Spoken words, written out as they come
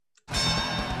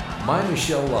My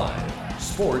Michelle Live,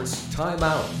 Sports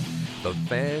Timeout. The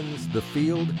fans, the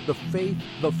field, the faith,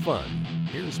 the fun.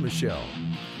 Here's Michelle.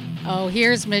 Oh,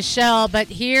 here's Michelle, but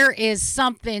here is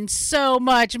something so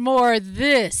much more.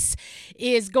 This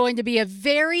is going to be a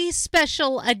very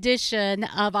special edition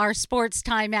of our Sports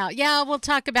Timeout. Yeah, we'll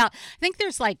talk about, I think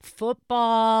there's like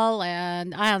football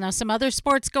and I don't know, some other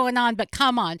sports going on, but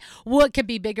come on, what could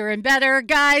be bigger and better,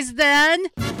 guys, than...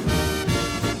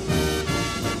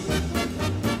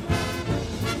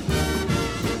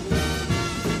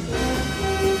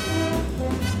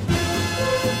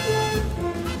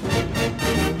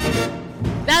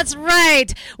 That's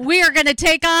right. We are going to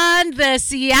take on the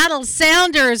Seattle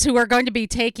Sounders, who are going to be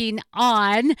taking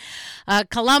on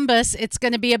Columbus. It's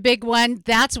going to be a big one.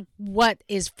 That's what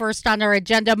is first on our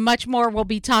agenda. Much more we'll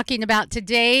be talking about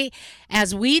today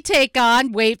as we take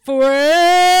on, wait for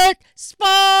it, sports!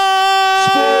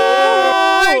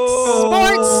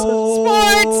 Sports!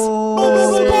 Sports!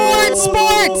 Sports!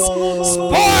 Sports!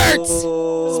 Sports!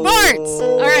 Sports!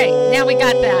 All right, now we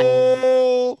got that.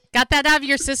 Got that out of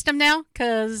your system now?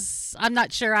 Because I'm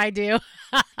not sure I do.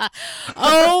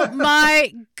 Oh,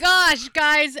 my gosh,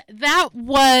 guys. That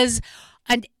was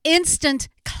an instant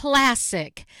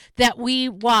classic that we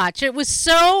watched. It was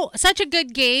such a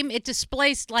good game. It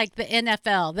displaced like the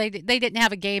NFL. They didn't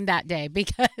have a game that day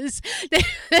because it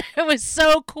was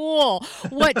so cool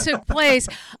what took place.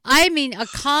 I mean, a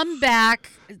comeback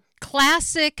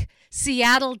classic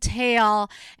Seattle tale.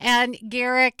 And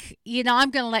Garrick, I'm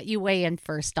going to let you weigh in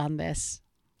first on this.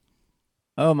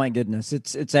 Oh my goodness.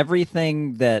 It's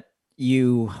everything that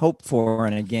you hope for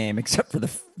in a game, except for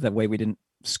the way we didn't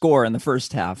score in the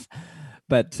first half.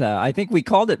 But I think we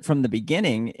called it from the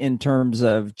beginning in terms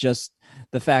of just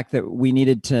the fact that we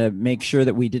needed to make sure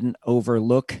that we didn't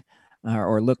overlook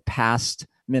or look past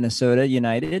Minnesota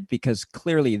United, because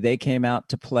clearly they came out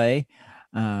to play.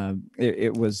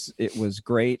 It was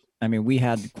great. I mean, we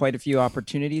had quite a few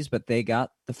opportunities, but they got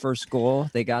the first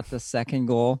goal. They got the second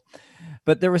goal.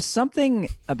 But there was something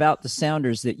about the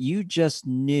Sounders that you just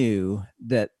knew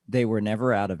that they were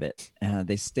never out of it.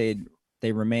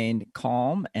 They remained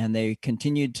calm, and they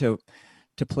continued to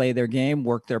play their game,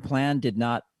 work their plan, did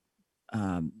not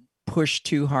push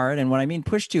too hard. And what I mean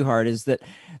push too hard is that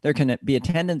there can be a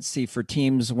tendency for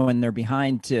teams when they're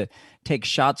behind to take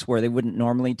shots where they wouldn't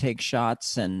normally take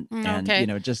shots and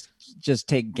just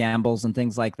take gambles and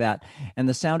things like that. And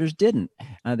the Sounders didn't.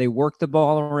 They worked the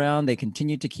ball around. They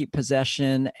continued to keep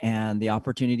possession, and the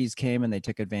opportunities came and they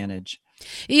took advantage.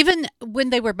 Even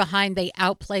when they were behind, they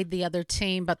outplayed the other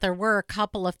team, but there were a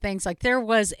couple of things. Like there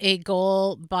was a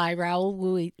goal by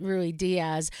Raul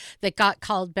Ruidiaz that got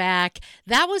called back.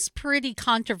 That was pretty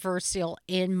controversial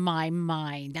in my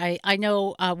mind. I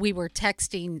know we were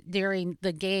texting during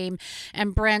the game,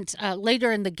 and Brent,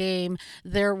 later in the game,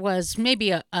 there was maybe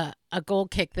a goal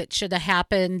kick that should have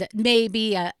happened,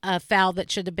 maybe a foul that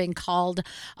should have been called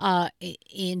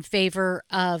in favor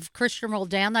of Christian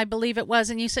Roldan, I believe it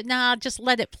was. And you said, nah, just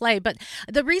let it play. But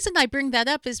the reason I bring that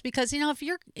up is because,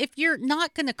 if you're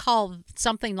not going to call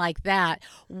something like that,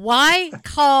 why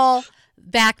call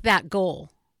back that goal,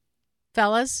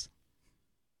 fellas?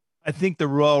 I think the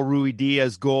Raul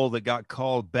Ruidiaz goal that got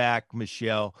called back,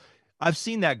 Michelle, I've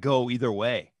seen that go either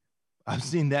way.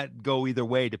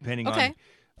 Depending on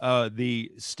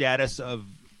the status of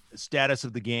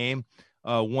the game.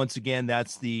 Once again,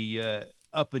 that's the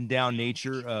up and down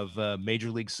nature of Major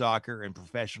League Soccer and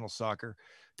professional soccer.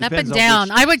 Up and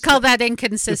down. I would call that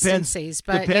inconsistencies,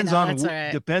 but depends that's all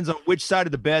right. Depends on which side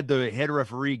of the bed the head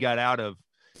referee got out of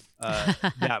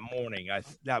that morning.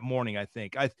 I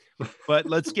think. But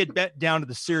let's get down to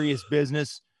the serious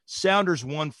business. Sounders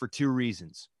won for two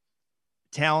reasons: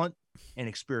 talent and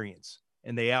experience,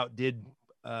 and they outdid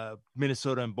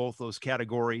Minnesota in both those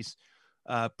categories.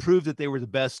 Proved that they were the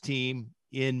best team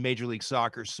in Major League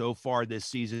Soccer so far this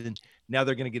season. Now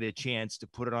they're going to get a chance to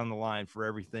put it on the line for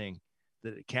everything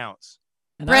that it counts.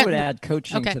 And Brent, I would add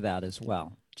coaching to that as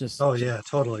well. Yeah,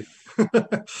 totally.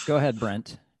 Go ahead,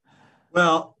 Brent.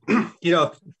 Well,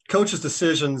 coaches'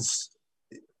 decisions,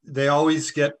 they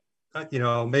always get,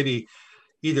 maybe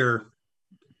either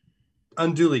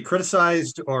unduly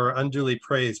criticized or unduly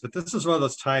praised. But this is one of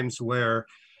those times where,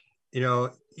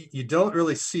 you don't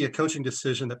really see a coaching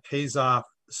decision that pays off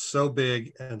so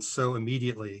big and so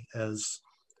immediately as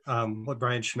what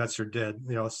Brian Schmetzer did,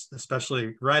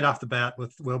 especially right off the bat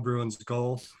with Will Bruin's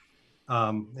goal.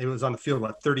 It was on the field,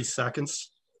 30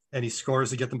 seconds, and he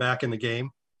scores to get them back in the game.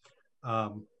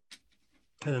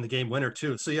 and then the game winner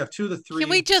too. So you have 2 of the 3. Can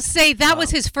we just say that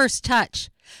was his first touch?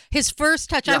 His first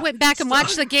touch. Yeah. I went back and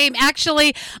watched the game.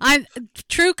 Actually, I'm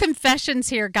true confessions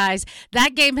here, guys.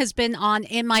 That game has been on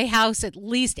in my house at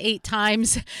least 8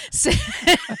 times since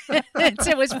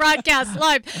it was broadcast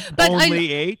live. But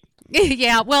Only 8?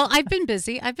 Yeah, well, I've been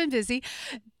busy.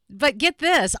 But get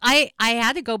this, I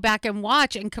had to go back and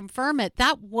watch and confirm it.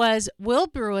 That was Will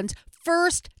Bruin's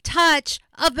first touch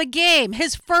of the game.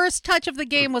 His first touch of the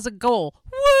game was a goal.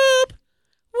 Whoop,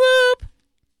 whoop.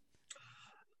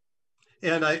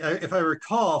 And if I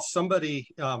recall, somebody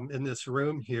in this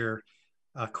room here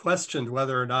questioned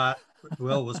whether or not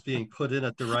Will was being put in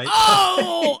at the right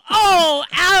time.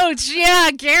 Ouch.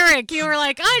 Yeah, Garrick, you were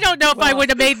like, I don't know if I would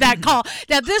have made that call.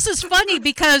 Now, this is funny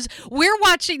because we're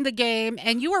watching the game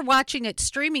and you were watching it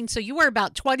streaming, so you were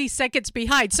about 20 seconds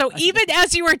behind. So even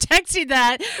as you were texting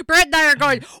that, Brett and I are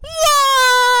going,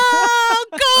 whoa,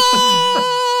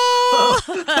 goal!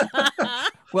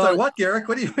 Well, so what, Garrick?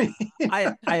 What do you mean?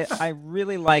 I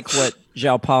really like what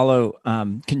João Paulo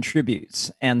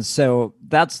contributes, and so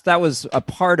that was a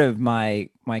part of my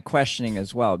questioning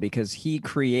as well, because he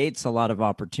creates a lot of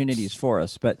opportunities for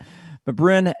us. But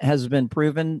Bruin has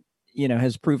proven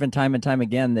time and time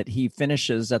again that he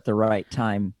finishes at the right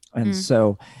time, and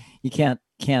so you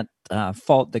can't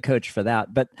fault the coach for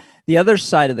that. But the other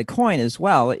side of the coin as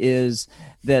well is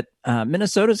that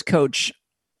Minnesota's coach,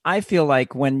 I feel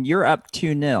like when you're up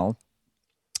 2-0,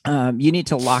 you need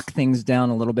to lock things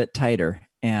down a little bit tighter.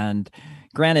 And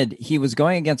granted, he was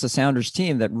going against a Sounders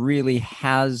team that really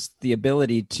has the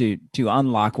ability to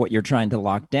unlock what you're trying to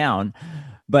lock down.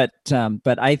 But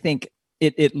I think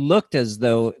it looked as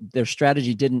though their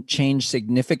strategy didn't change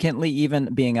significantly,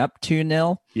 even being up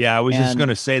 2-0. Yeah, I was just going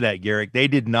to say that, Garrick. They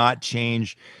did not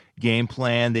change game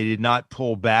plan. They did not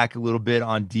pull back a little bit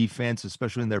on defense,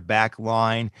 especially in their back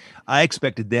line. I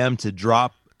expected them to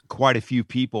drop quite a few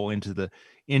people into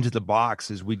the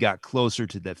box as we got closer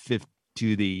to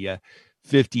the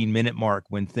 15-minute mark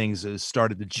when things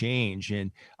started to change.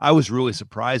 And I was really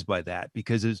surprised by that,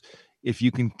 because if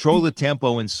you control the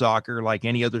tempo in soccer, like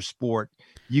any other sport,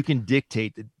 you can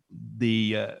dictate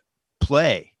the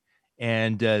play.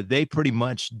 And they pretty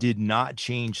much did not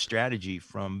change strategy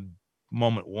from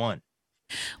moment one.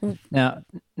 Now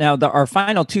our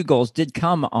final 2 goals did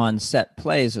come on set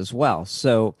plays as well.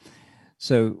 So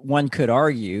one could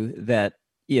argue that,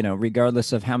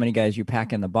 regardless of how many guys you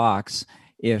pack in the box,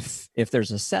 if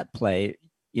there's a set play,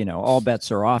 all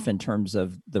bets are off in terms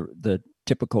of the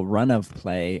typical run of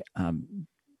play,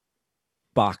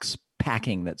 box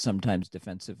packing that sometimes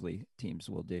defensively teams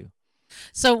will do.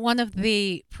 So one of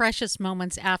the precious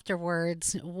moments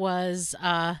afterwards was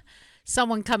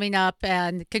someone coming up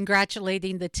and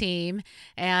congratulating the team,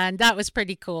 and that was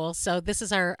pretty cool. So this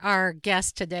is our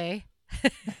guest today.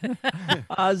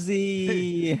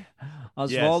 Osvaldo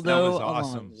Yes, that was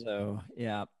awesome. Alonso.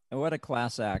 Yeah, what a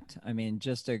class act. I mean,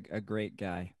 just a great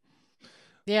guy.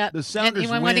 Yeah. The Sounders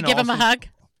anyone want to give him a hug?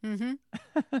 Mm-hmm.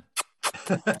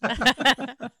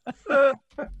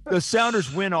 The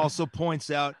Sounders win also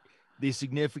points out the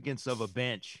significance of a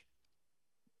bench.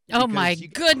 Oh my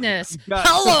goodness!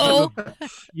 Hello.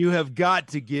 You have got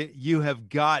to give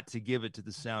it to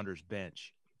the Sounders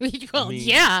bench. Well,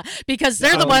 yeah, because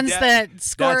they're the ones that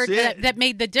scored, that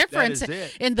made the difference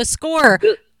in the score.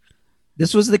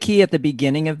 This was the key at the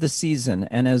beginning of the season,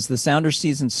 and as the Sounders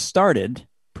season started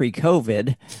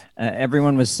pre-COVID,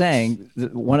 everyone was saying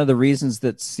that one of the reasons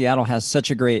that Seattle has such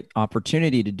a great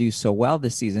opportunity to do so well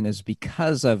this season is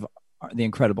because of the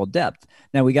incredible depth.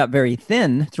 Now, we got very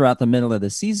thin throughout the middle of the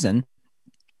season,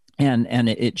 and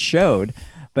it showed.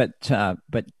 But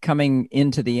coming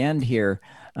into the end here,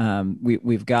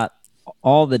 we've got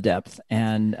all the depth.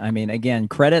 And I mean, again,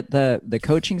 credit the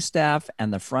coaching staff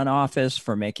and the front office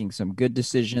for making some good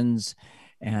decisions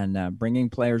and bringing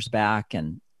players back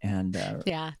and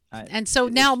so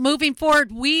now moving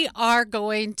forward, we are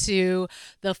going to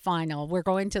the final. We're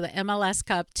going to the MLS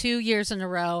Cup 2 years in a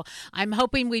row. I'm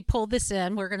hoping we pull this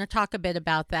in. We're going to talk a bit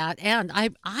about that. And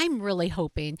I'm really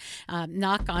hoping,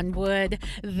 knock on wood,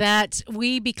 that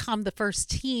we become the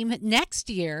first team next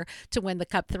year to win the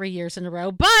Cup 3 years in a row.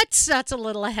 But that's a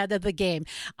little ahead of the game.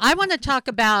 I want to talk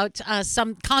about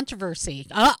some controversy.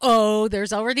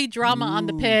 There's already drama on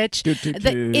the pitch.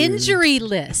 The injury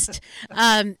list.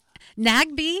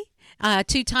 Nagbe,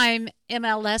 two-time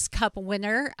MLS Cup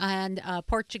winner and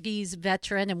Portuguese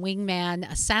veteran and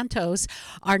wingman Santos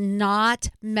are not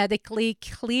medically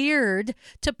cleared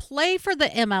to play for the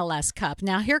MLS Cup.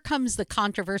 Now, here comes the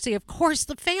controversy. Of course,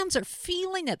 the fans are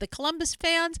feeling it. The Columbus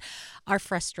fans are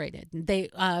frustrated. They,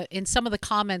 in some of the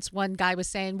comments, one guy was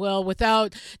saying, well,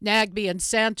 without Nagbe and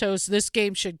Santos, this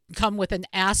game should come with an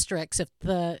asterisk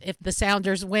if the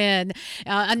Sounders win.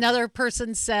 Another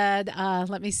person said,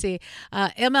 let me see,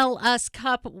 MLS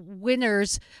Cup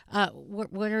winners,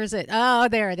 where is it? Oh,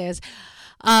 there it is.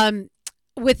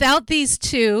 Without these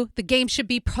two, the game should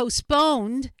be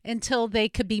postponed until they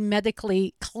could be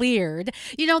medically cleared.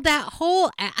 You know, that whole,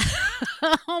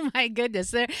 oh my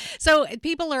goodness. So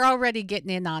people are already getting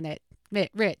in on it.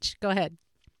 Rich, go ahead.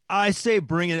 I say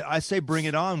bring it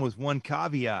on with one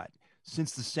caveat.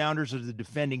 Since the Sounders are the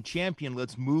defending champion,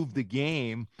 let's move the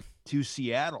game to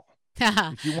Seattle.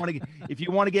 If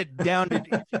you want to get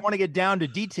down to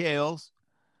details,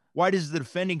 why does the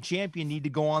defending champion need to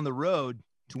go on the road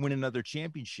to win another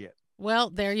championship? Well,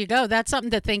 there you go. That's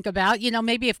something to think about. You know,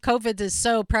 maybe if COVID is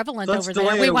so prevalent over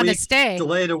there, we want to stay.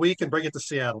 Delay it a week and bring it to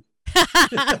Seattle.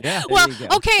 Well,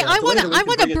 okay. Yeah, I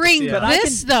want to bring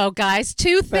this though, guys.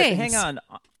 Two things. Hang on,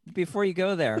 before you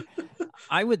go there,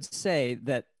 I would say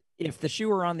that if the shoe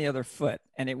were on the other foot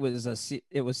and it was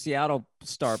Seattle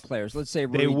star players, let's say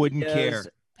they wouldn't care.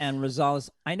 And Rosales,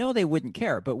 I know they wouldn't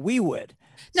care, but we would.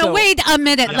 No, so, wait a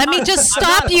minute. Let me just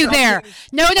stop you there.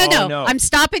 No. I'm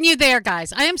stopping you there,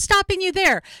 guys. I am stopping you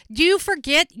there. Do you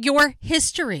forget your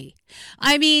history?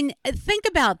 I mean, think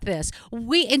about this.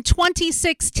 We, in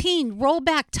 2016, roll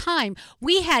back time,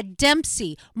 we had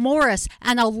Dempsey, Morris,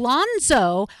 and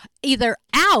Alonso either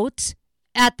out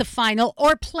at the final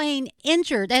or playing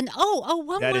injured. And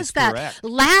when was that? Correct.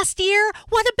 Last year?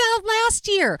 What about last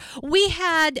year? We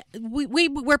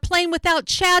were playing without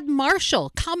Chad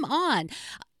Marshall. Come on.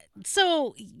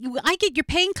 So I get you're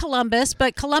paying Columbus,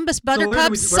 but Columbus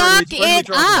Buttercups suck it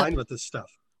up. With this stuff?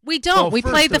 We don't. We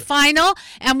play the final,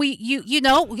 and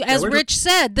as Rich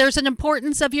said, there's an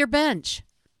importance of your bench.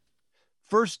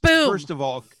 First of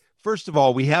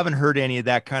all, we haven't heard any of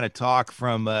that kind of talk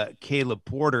from Caleb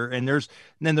Porter, and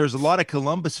then there's a lot of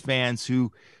Columbus fans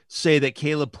who say that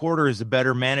Caleb Porter is a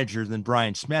better manager than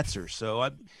Brian Schmetzer.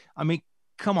 So I mean,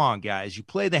 come on, guys, you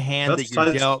play the hand that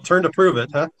you're dealt. Turn to prove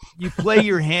it, huh? You play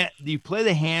your hand. You play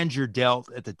the hand you're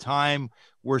dealt at the time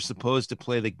we're supposed to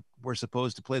play the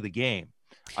game.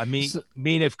 I mean,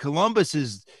 if Columbus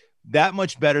is that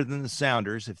much better than the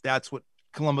Sounders, if that's what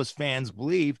Columbus fans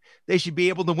believe, they should be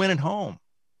able to win at home.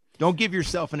 Don't give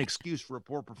yourself an excuse for a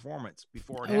poor performance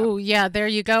before it happens. Oh, yeah, there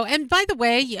you go. And by the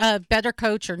way, better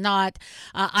coach or not,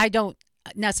 I don't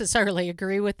necessarily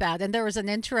agree with that. And there was an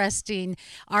interesting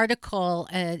article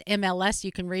at MLS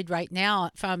you can read right now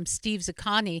from Steve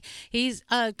Zacconi. He's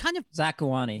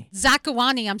Zacconi.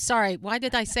 I'm sorry. Why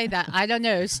did I say that? I don't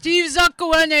know. Steve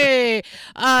Zacconi.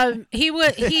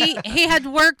 He had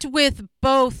worked with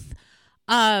both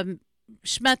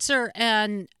Schmetzer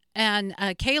and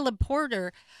Caleb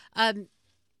Porter.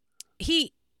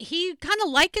 He kind of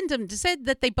likened them to say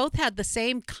that they both had the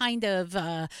same kind of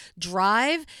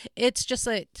drive. It's just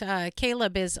that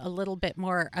Caleb is a little bit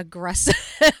more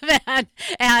aggressive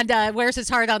and wears his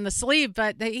heart on the sleeve.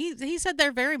 But he said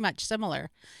they're very much similar,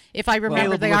 if I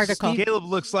remember the article. Caleb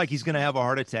looks like he's going to have a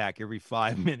heart attack every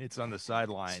 5 minutes on the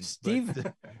sidelines.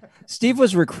 Steve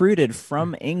was recruited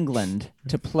from England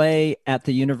to play at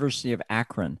the University of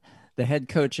Akron. The head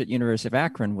coach at University of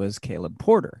Akron was Caleb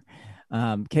Porter.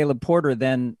 Caleb Porter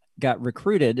then got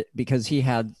recruited because he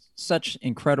had such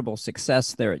incredible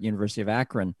success there at University of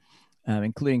Akron,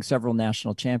 including several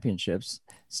national championships.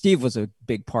 Steve was a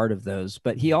big part of those,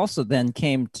 but he also then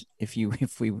came to,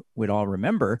 if we would all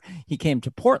remember, he came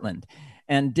to Portland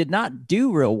and did not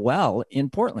do real well in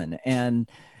Portland. And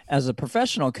as a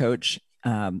professional coach,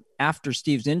 after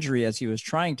Steve's injury, as he was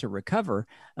trying to recover,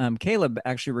 Caleb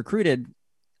actually recruited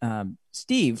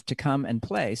Steve to come and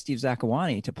play, Steve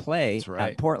Zacconi to play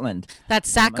at Portland.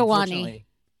 That's Zacconi.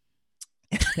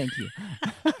 Thank you.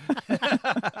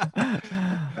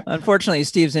 Unfortunately,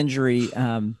 Steve's injury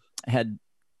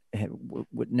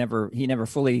never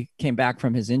fully came back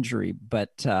from his injury,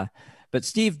 but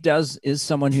Steve is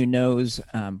someone who knows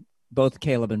both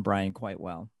Caleb and Brian quite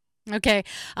well. Okay.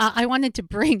 I wanted to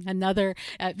bring another,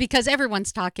 because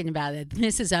everyone's talking about it.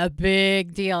 This is a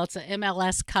big deal. It's an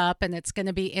MLS Cup, and it's going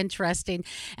to be interesting.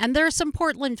 And there are some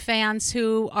Portland fans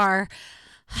who are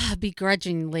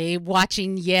begrudgingly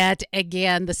watching yet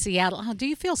again the Seattle. Oh, do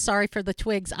you feel sorry for the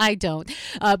Twigs? I don't.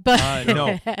 But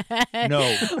no.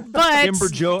 But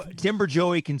Timber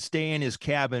Joey can stay in his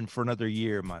cabin for another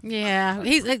year, yeah,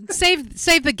 he's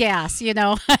save the gas.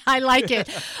 I like it.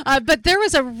 But there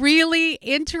was a really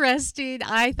interesting,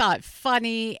 I thought,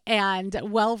 funny and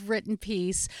well written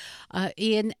piece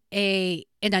in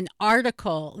an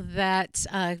article that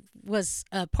was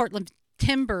Portland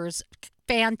Timbers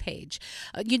fan page.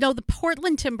 The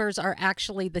Portland Timbers are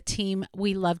actually the team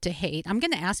we love to hate. I'm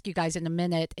going to ask you guys in a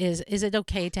minute, is it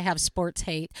okay to have sports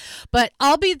hate? But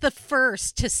I'll be the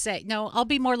first to say, no, I'll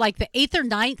be more like the 8th or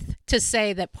 9th to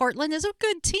say that Portland is a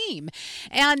good team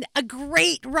and a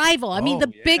great rival. I mean,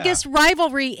 the biggest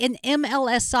rivalry in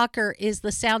MLS soccer is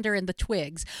the Sounder and the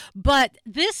Twigs. But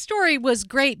this story was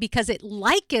great because it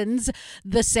likens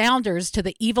the Sounders to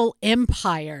the evil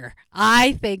empire.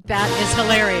 I think that is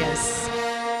hilarious.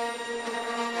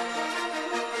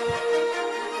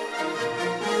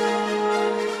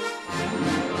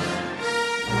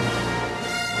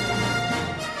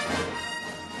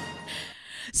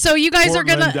 So you guys are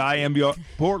gonna.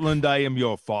 Portland, I am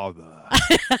your father.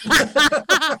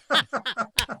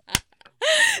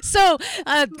 So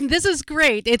this is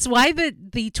great. It's why the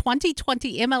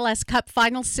 2020 MLS Cup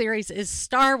Final Series is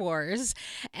Star Wars.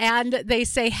 And they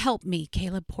say, help me,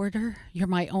 Caleb Porter. You're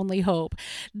my only hope.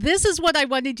 This is what I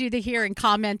wanted you to hear and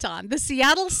comment on. The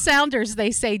Seattle Sounders,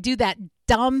 they say, do that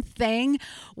dumb thing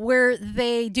where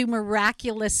they do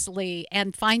miraculously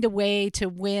and find a way to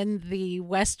win the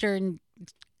Western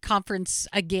Conference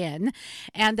again,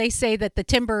 and they say that the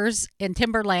Timbers in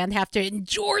Timberland have to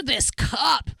endure this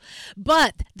cup,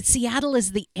 but Seattle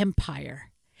is the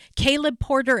empire. Caleb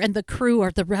Porter and the crew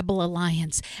are the Rebel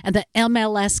Alliance, and the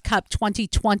MLS Cup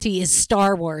 2020 is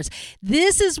Star Wars.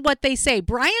 This is what they say.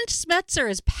 Brian Schmetzer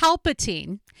is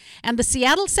Palpatine, and the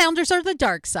Seattle Sounders are the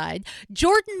dark side.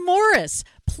 Jordan Morris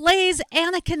plays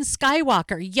Anakin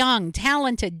Skywalker, young,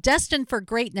 talented, destined for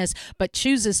greatness, but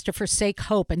chooses to forsake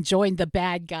hope and join the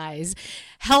bad guys.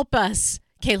 Help us,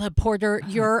 Caleb Porter,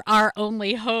 you're our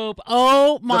only hope.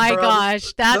 Oh my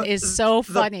gosh, that is so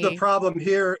funny. The problem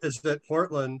here is that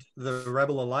Portland, the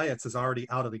Rebel Alliance, is already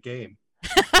out of the game.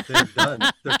 They're done.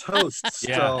 They're toast.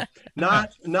 Yeah. So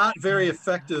not very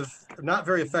effective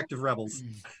rebels.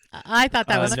 I thought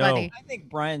that was funny. I think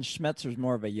Brian Schmetzer's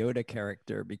more of a Yoda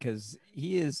character because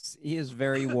he is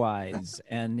very wise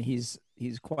and he's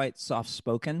quite soft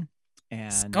spoken.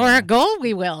 And score a goal,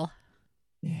 we will.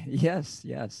 Yes.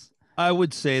 I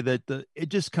would say that it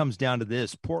just comes down to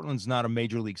this. Portland's not a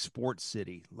major league sports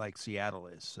city like Seattle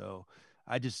is. So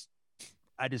I just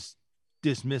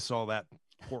dismiss all that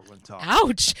Portland talk.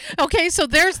 Ouch. Okay, so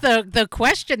there's the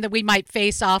question that we might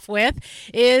face off with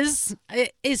is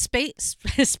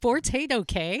sports hate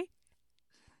okay?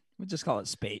 We'll just call it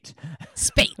spate.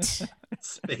 Spate.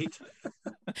 Spate.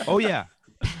 Oh yeah.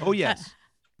 Oh yes.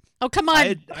 Oh come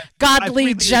on,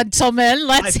 godly gentlemen.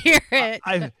 Let's hear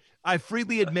it. I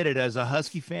freely admit it as a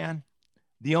Husky fan.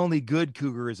 The only good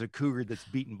cougar is a cougar that's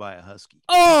beaten by a Husky.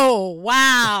 Oh,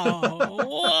 wow.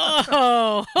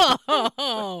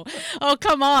 Whoa. Oh,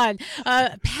 come on.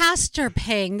 Pastor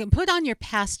Peng, put on your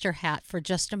pastor hat for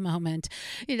just a moment.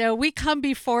 We come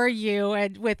before you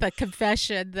and with a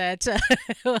confession that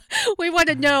we want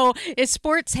to know, is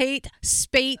sports hate,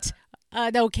 spate,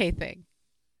 an okay thing?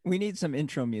 We need some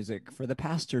intro music for the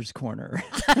Pastor's Corner.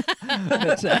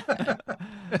 Is there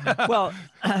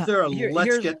a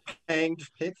Let's Get Panged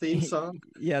theme song?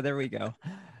 Yeah, there we go.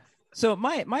 So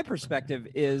my perspective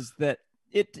is that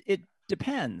it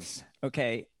depends,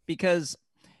 okay? Because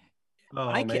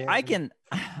I can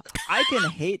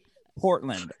hate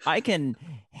Portland. I can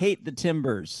hate the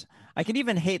Timbers. I can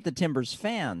even hate the Timbers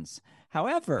fans.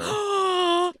 However,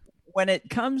 when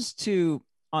it comes to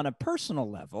on a personal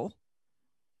level,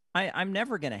 I'm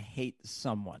never going to hate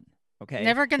someone, okay?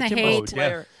 Never going to hate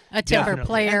a Timber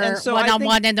player and so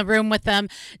one-on-one in the room with them.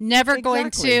 Never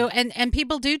going to. And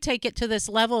people do take it to this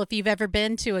level. If you've ever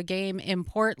been to a game in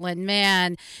Portland,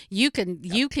 man, you can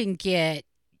get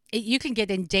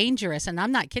in dangerous, and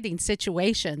I'm not kidding,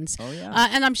 situations. Oh, yeah.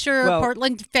 And I'm sure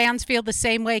Portland fans feel the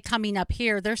same way coming up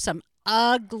here. There's some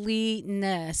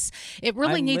ugliness. It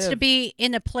really needs to be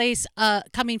in a place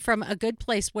coming from a good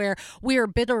place where we're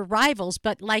bitter rivals,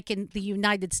 but like in the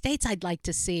United States, I'd like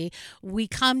to see we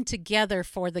come together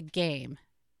for the game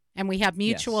and we have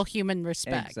mutual human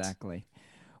respect. Exactly.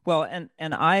 Well, and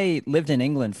I lived in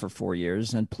England for 4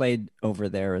 years and played over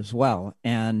there as well,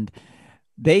 and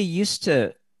they used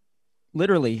to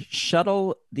literally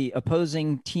shuttle the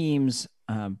opposing team's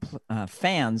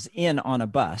fans in on a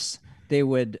bus. They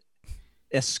would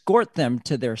escort them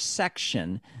to their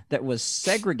section that was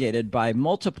segregated by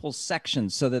multiple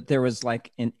sections so that there was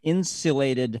like an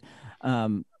insulated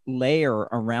layer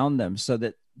around them so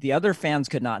that the other fans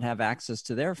could not have access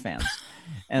to their fans.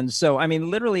 And so, I mean,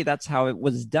 literally that's how it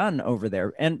was done over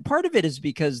there. And part of it is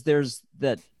because there's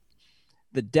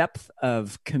the depth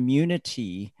of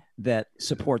community that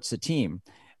supports a team.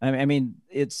 I mean,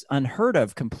 it's unheard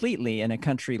of completely in a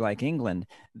country like England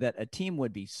that a team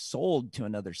would be sold to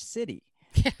another city.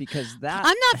 Because that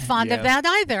I'm not fond of that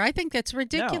either. I think that's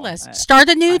ridiculous. No, Start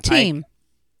a new team.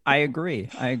 I agree.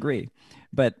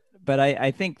 But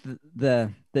I think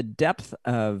the depth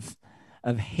of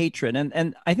hatred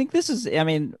and I think this is, I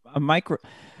mean,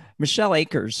 Michelle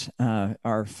Akers,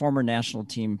 our former national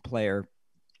team player,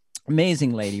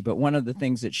 amazing lady, but one of the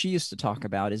things that she used to talk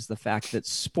about is the fact that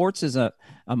sports is a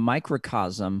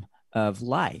microcosm of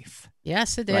life.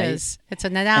 Yes, it is. It's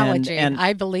an analogy, and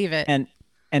I believe it.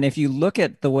 And if you look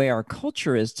at the way our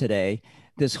culture is today,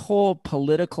 this whole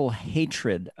political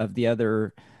hatred of the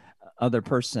other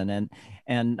person,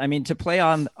 and I mean, to play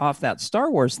off that Star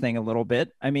Wars thing a little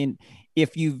bit, I mean,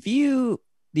 if you view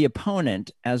the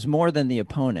opponent as more than the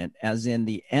opponent, as in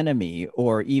the enemy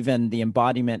or even the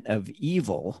embodiment of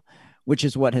evil, which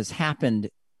is what has happened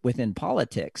within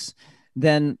politics,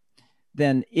 then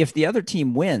if the other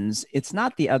team wins, it's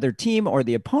not the other team or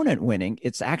the opponent winning,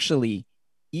 it's actually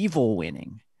evil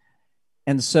winning.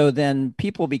 And so then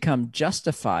people become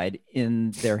justified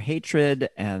in their hatred.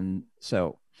 And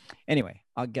so anyway,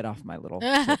 I'll get off my little.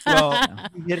 Well,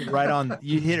 you hit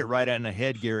it right on the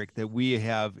head, Garrick, that we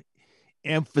have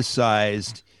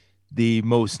emphasized the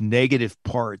most negative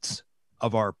parts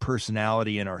of our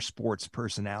personality and our sports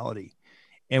personality.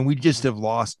 And we just have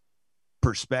lost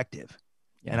perspective.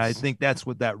 Yes. And I think that's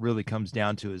what that really comes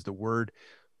down to, is the word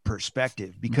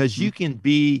perspective, because you can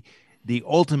be the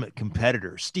ultimate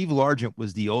competitor. Steve Largent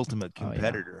was the ultimate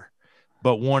competitor,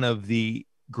 but one of the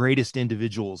greatest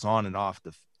individuals on and off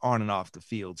the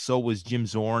field. So was Jim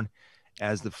Zorn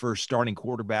as the first starting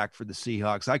quarterback for the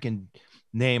Seahawks. I can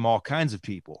name all kinds of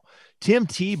people. Tim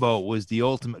Tebow was the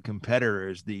ultimate competitor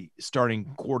as the starting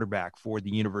quarterback for the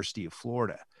University of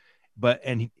Florida.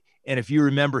 And if you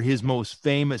remember his most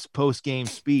famous post-game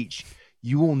speech,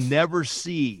 you will never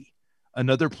see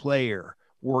another player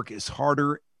work as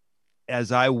harder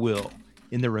as I will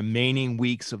in the remaining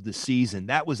weeks of the season.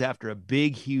 That was after a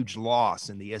big, huge loss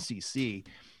in the SEC.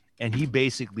 And he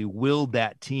basically willed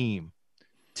that team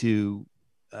to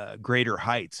greater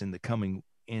heights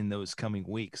in those coming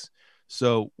weeks.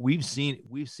 So we've seen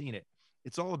it.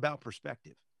 It's all about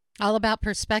perspective. All about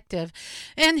perspective.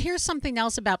 And here's something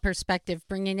else about perspective,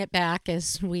 bringing it back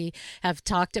as we have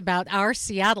talked about our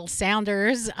Seattle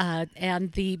Sounders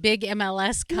and the big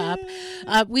MLS Cup.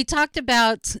 We talked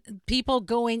about people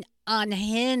going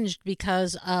unhinged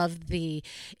because of the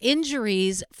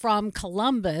injuries from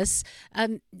Columbus,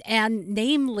 and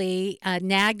namely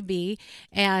Nagbe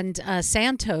and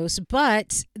Santos.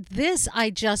 But this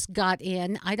I just got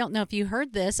in. I don't know if you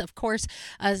heard this. Of course,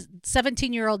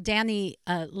 17-year-old Danny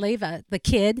Leyva, the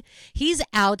kid, he's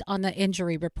out on the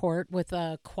injury report with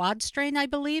a quad strain, I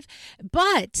believe.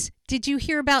 But did you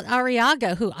hear about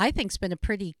Arriaga, who I think's been a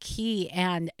pretty key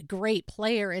and great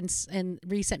player in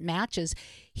recent matches?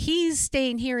 He's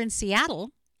staying here in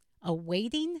Seattle,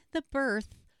 awaiting the birth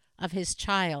of his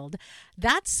child.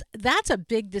 That's a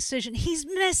big decision. He's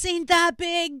missing the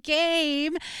big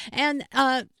game, and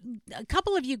a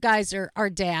couple of you guys are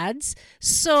dads.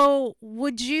 So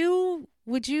would you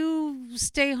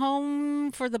stay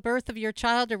home for the birth of your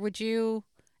child, or would you?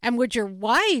 And would your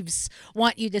wives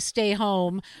want you to stay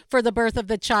home for the birth of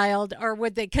the child, or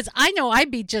would they? Because I know I'd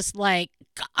be just like,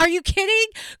 are you kidding?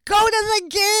 Go to the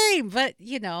game. But,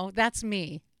 that's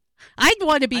me. I'd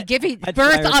want to be giving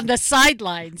birth on the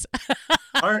sidelines.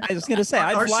 I was going to say,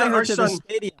 I'd fly her to the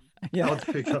stadium. Yeah.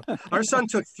 Our son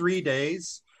took 3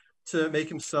 days to make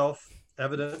himself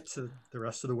evident to the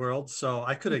rest of the world. So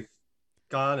I could have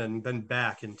gone and been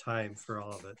back in time for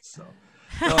all of it. So.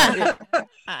 No,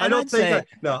 I don't think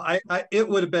it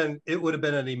would have been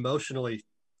an emotionally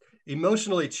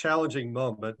challenging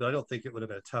moment, but I don't think it would have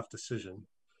been a tough decision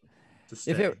to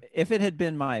stay. If it had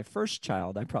been my first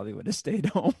child, I probably would have stayed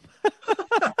home.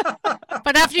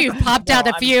 But after you've popped out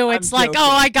a few, it's like,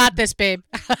 oh, I got this, babe.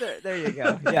 There you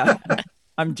go. Yeah,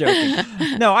 I'm joking.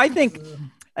 No, I think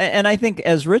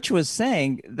as Rich was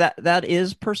saying, that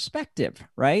is perspective,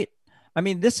 right? I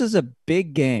mean, this is a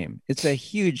big game. It's a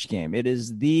huge game. It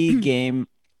is the game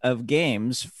of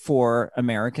games for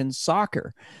American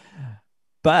soccer.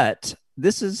 But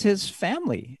this is his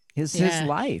family. his Yeah.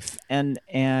 life, and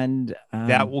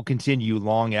That will continue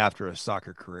long after a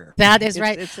soccer career. That is It's-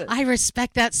 right. it's a- I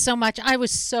respect that so much. I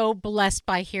was so blessed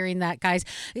by hearing that, guys.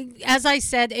 As I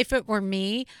said, if it were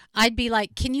me, I'd be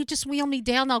like, can you just wheel me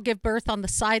down? I'll give birth on the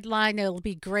sideline. It'll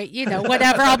be great. You know,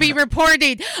 whatever. I'll be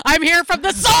reporting. I'm here from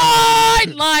the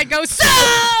sideline. Go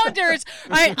Sounders.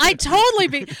 I totally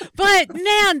be. But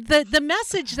man, the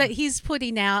message that he's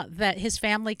putting out, that his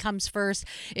family comes first,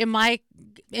 in my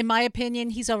opinion,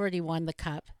 he's already won the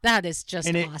cup. That is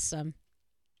just awesome.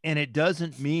 And it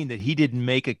doesn't mean that he didn't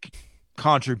make a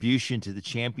contribution to the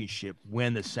championship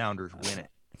when the Sounders win it.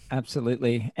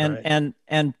 Absolutely. And Right.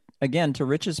 and again, to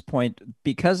Rich's point,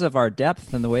 because of our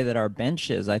depth and the way that our bench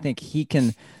is, I think he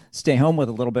can stay home with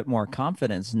a little bit more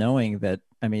confidence, knowing that,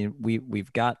 I mean,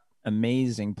 we've got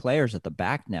amazing players at the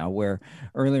back now, where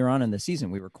earlier on in the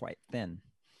season we were quite thin.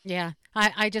 Yeah,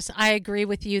 I agree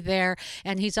with you there.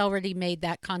 And he's already made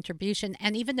that contribution,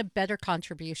 and even a better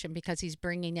contribution, because he's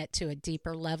bringing it to a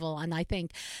deeper level. And I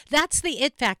think that's the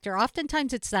it factor.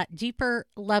 Oftentimes it's that deeper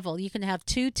level. You can have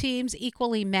two teams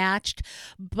equally matched,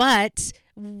 but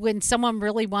when someone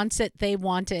really wants it, they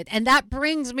want it. And that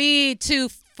brings me to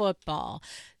football.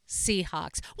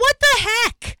 Seahawks. What the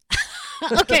heck?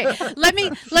 Okay, let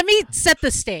me set the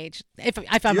stage. If I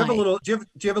Do you have might. a little? Do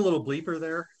you have a little bleeper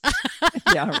there?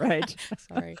 Yeah, right.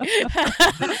 Sorry.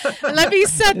 Let me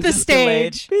set the Is this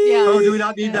delayed? stage. Yeah. Oh, do we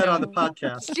not need that on the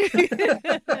podcast?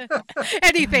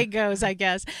 Anything goes, I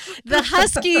guess. The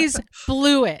Huskies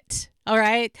blew it. All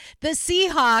right. The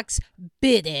Seahawks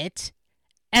bit it.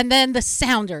 And then the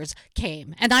Sounders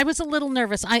came. And I was a little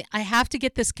nervous. I have to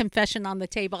get this confession on the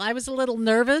table. I was a little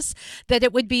nervous that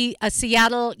it would be a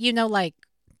Seattle, like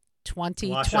Washout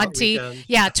 2020. weekend.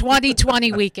 Yeah,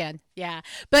 2020 weekend. Yeah.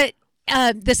 But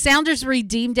the Sounders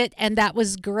redeemed it, and that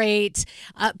was great.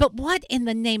 But what in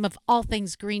the name of all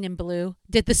things green and blue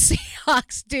did the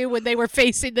Seahawks do when they were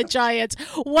facing the Giants?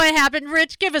 What happened,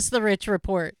 Rich? Give us the Rich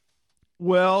report.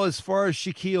 Well, as far as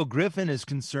Shaquille Griffin is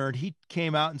concerned, he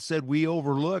came out and said we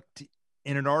overlooked,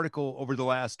 in an article over the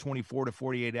last 24 to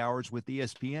 48 hours with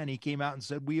ESPN, he came out and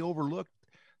said we overlooked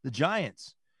the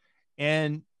Giants.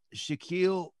 And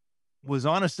Shaquille was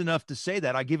honest enough to say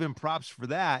that. I give him props for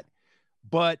that.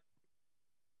 But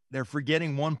they're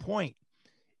forgetting one point.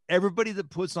 Everybody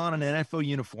that puts on an NFL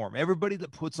uniform, everybody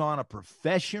that puts on a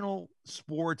professional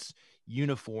sports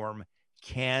uniform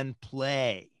can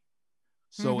play.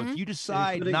 So if you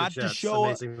decide Including not the to Jets, show up,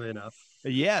 amazingly enough.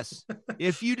 yes,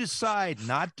 if you decide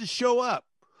not to show up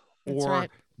That's or right.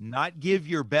 not give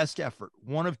your best effort,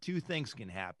 one of two things can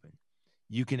happen.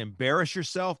 You can embarrass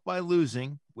yourself by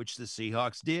losing, which the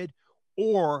Seahawks did,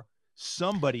 or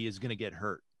somebody is going to get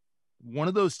hurt. One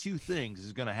of those two things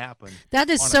is going to happen. That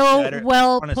is on a so Saturday-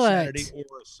 well on a Saturday put.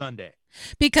 or a Sunday.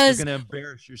 You're Because going to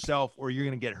embarrass yourself or you're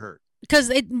going to get hurt.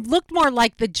 it looked more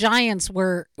like the Giants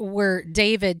were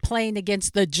David playing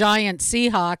against the giant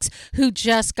Seahawks, who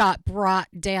just got brought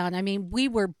down. I mean, we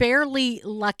were barely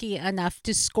lucky enough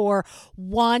to score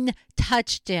one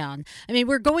touchdown. I mean,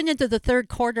 we're going into the third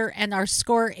quarter and our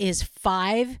score is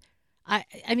 5. I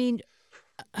mean,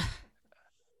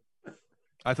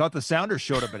 I thought the Sounders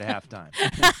showed up at halftime.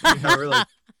 Yeah, really.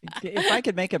 If I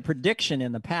could make a prediction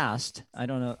in the past, I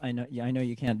don't know. I know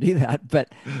you can't do that, but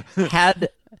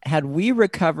had we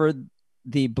recovered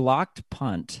the blocked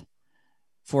punt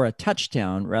for a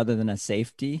touchdown rather than a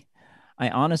safety, I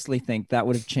honestly think that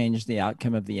would have changed the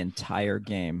outcome of the entire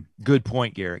game, Good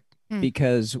point, Garrett.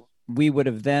 because we would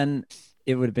have then,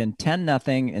 it would have been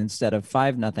 10-0 instead of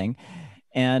 5-0.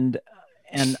 And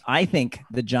I think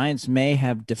the Giants may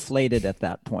have deflated at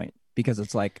that point, because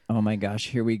it's like, oh my gosh,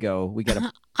 here we go. We got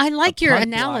to I like your punt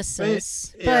block.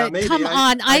 analysis, Yeah, but maybe. come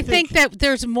I on. I think- think that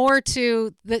there's more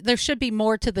to there should be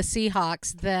more to the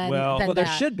Seahawks than Well, than well, there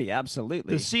that. should be,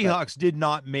 absolutely. The Seahawks did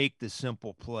not make the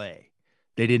simple play.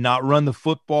 They did not run the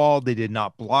football. They did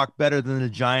not block better than the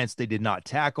Giants. They did not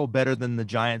tackle better than the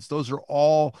Giants. Those are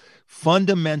all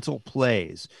fundamental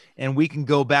plays. And we can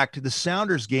go back to the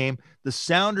Sounders game. The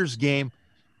Sounders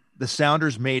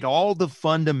made all the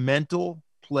fundamental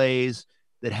plays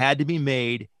that had to be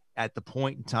made at the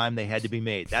point in time they had to be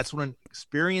made. That's what an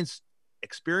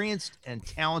experienced and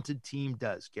talented team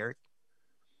does, Garrett.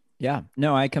 Yeah,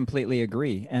 no, I completely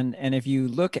agree. And if you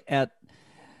look at,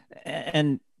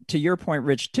 and to your point,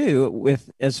 Rich, too, with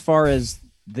as far as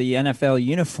the NFL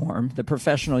uniform, the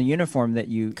professional uniform that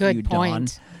you Good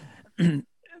point. don,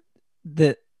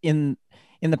 in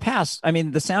the past, I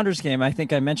mean, the Sounders game, I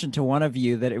think I mentioned to one of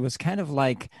you that it was kind of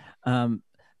like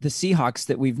the Seahawks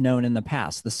that we've known in the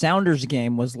past. The Sounders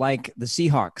game was like the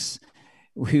Seahawks,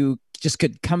 who just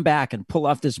could come back and pull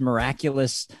off this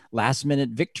miraculous last-minute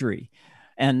victory.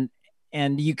 and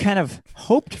you kind of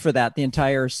hoped for that the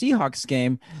entire Seahawks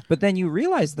game, but then you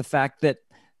realize the fact that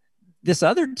this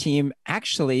other team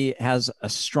actually has a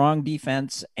strong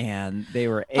defense and they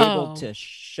were able to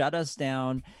shut us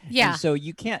down. Yeah. And so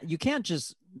you can't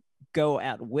just go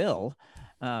at will.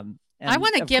 I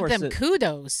want to give them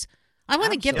kudos. I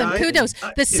want to give them kudos.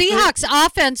 The Seahawks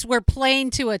offense were playing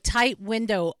to a tight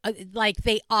window like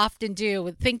they often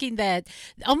do,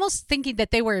 almost thinking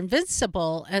that they were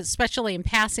invincible, especially in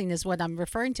passing is what I'm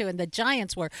referring to. And the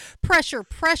Giants were pressure.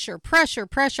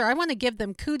 I want to give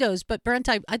them kudos. But Brent,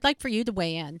 I'd like for you to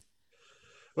weigh in.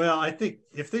 Well, I think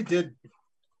if they did,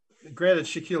 granted,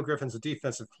 Shaquille Griffin's a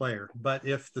defensive player, but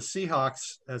if the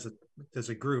Seahawks as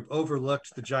a group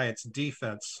overlooked the Giants'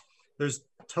 defense, there's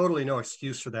totally no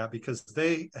excuse for that because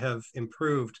they have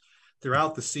improved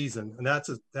throughout the season, and that's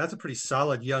a pretty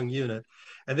solid young unit.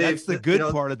 And that's the good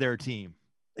part of their team.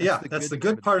 That's the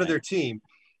good part of their team.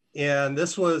 And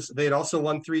they'd also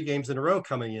won 3 games in a row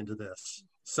coming into this,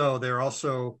 so they're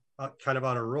also kind of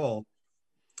on a roll.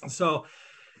 So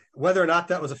whether or not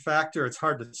that was a factor, it's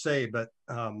hard to say. But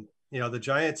the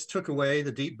Giants took away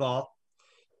the deep ball,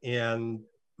 and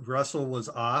Russell was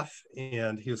off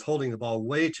and he was holding the ball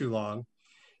way too long.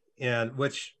 And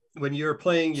which, when you're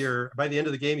playing by the end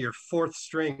of the game, your 4th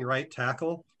string right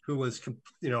tackle, who was,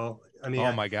 oh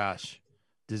my gosh,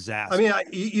 disaster. I mean,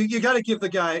 you got to give the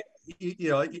guy,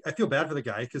 I feel bad for the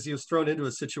guy because he was thrown into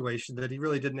a situation that he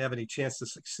really didn't have any chance to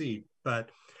succeed. But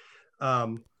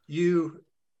as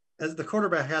the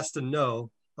quarterback has to know,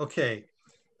 okay,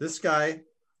 this guy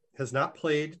has not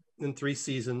played in 3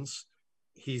 seasons.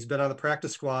 He's been on the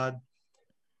practice squad.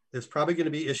 There's probably going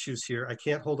to be issues here. I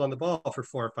can't hold on the ball for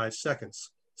 4 or 5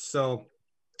 seconds. So,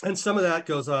 and some of that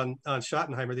goes on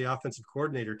Schottenheimer, the offensive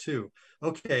coordinator too.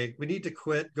 Okay, we need to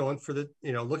quit going for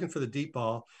looking for the deep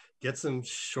ball, get some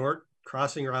short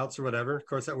crossing routes or whatever. Of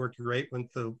course, that worked great when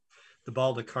the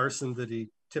ball to Carson that he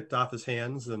tipped off his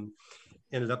hands and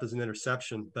ended up as an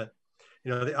interception. But,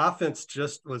 the offense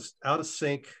just was out of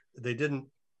sync. They didn't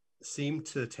seem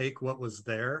to take what was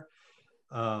there.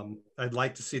 I'd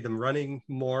like to see them running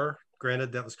more.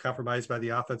 Granted, that was compromised by the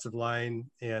offensive line,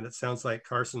 and it sounds like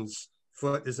Carson's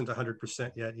foot isn't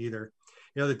 100% yet either.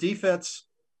 The defense,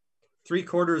 3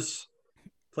 quarters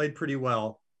played pretty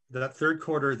well. That 3rd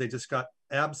quarter, they just got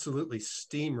absolutely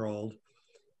steamrolled,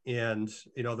 and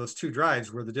those 2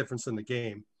 drives were the difference in the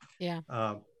game. Yeah.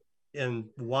 And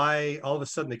why all of a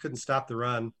sudden they couldn't stop the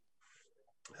run,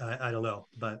 I don't know.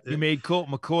 But you made Colt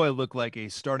McCoy look like a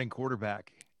starting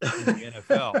quarterback in the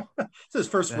NFL. It's his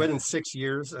first win in 6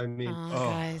 years. I mean,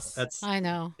 guys, I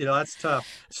know. That's tough.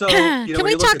 So, can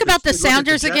we talk about the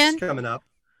Sounders again? Coming up.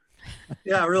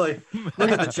 Yeah, really.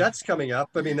 Look at the Jets coming up.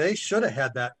 I mean, they should have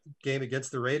had that game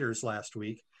against the Raiders last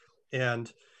week, and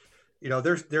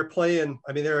they're playing.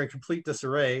 I mean, they're in complete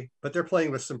disarray, but they're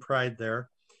playing with some pride there.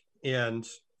 And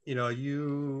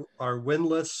you are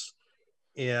winless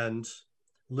and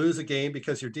lose a game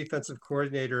because your defensive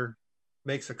coordinator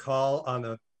makes a call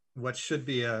on what should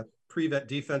be a prevent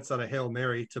defense on a Hail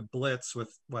Mary to blitz with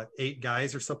 8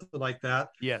 guys or something like that.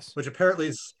 Yes. Which apparently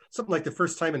is something like the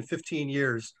first time in 15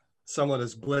 years someone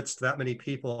has blitzed that many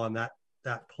people on that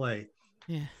play.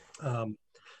 Yeah.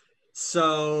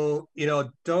 So,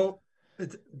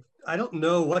 I don't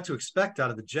know what to expect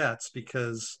out of the Jets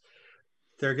because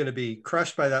they're going to be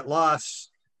crushed by that loss,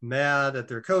 mad at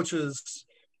their coaches.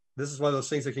 This is one of those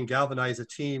things that can galvanize a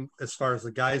team as far as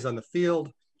the guys on the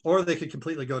field, or they could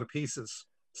completely go to pieces.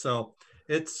 So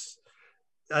it's,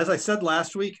 as I said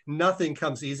last week, nothing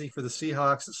comes easy for the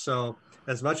Seahawks. So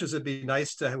as much as it'd be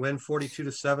nice to win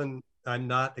 42-7, I'm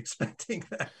not expecting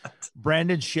that.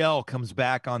 Brandon Shell comes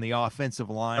back on the offensive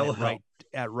line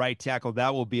at right tackle.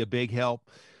 That will be a big help.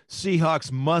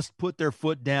 Seahawks must put their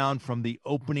foot down from the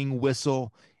opening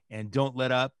whistle and don't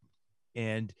let up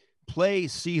and play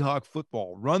Seahawk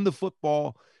football. Run the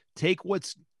football. Take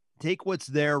what's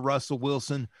there, Russell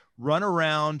Wilson. Run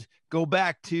around. Go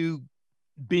back to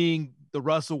being the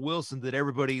Russell Wilson that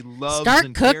everybody loves. Start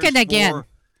and cooking again. For.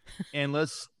 And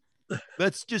let's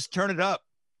just turn it up.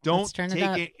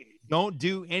 Don't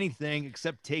do anything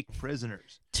except take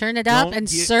prisoners. Turn it up and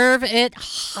serve it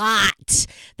hot.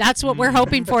 That's what we're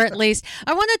hoping for, at least.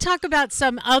 I want to talk about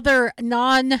some other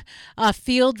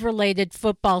non-field related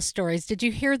football stories. Did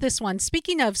you hear this one?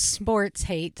 Speaking of sports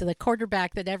hate, the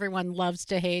quarterback that everyone loves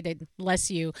to hate,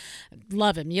 unless you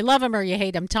love him. You love him or you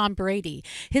hate him, Tom Brady.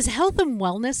 His health and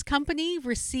wellness company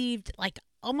received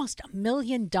almost $1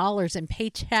 million in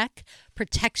Paycheck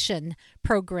Protection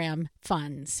Program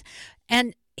funds.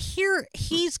 And here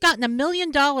he's gotten $1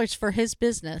 million for his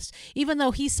business, even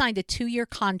though he signed a 2-year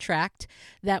contract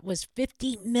that was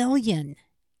 $50 million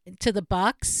to the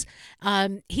Bucks.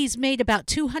 He's made about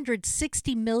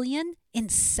 $260 million in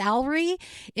salary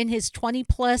in his 20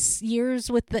 plus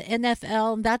years with the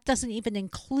NFL, and that doesn't even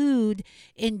include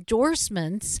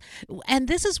endorsements. And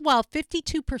this is while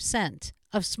 52%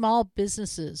 of small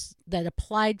businesses that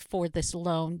applied for this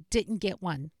loan didn't get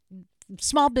one.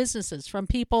 Small businesses from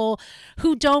people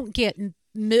who don't get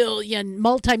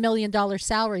multi-million dollar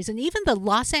salaries. And even the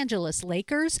Los Angeles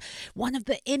Lakers, one of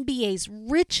the NBA's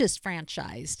richest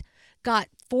franchise, got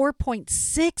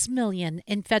 $4.6 million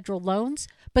in federal loans,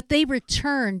 but they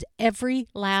returned every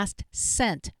last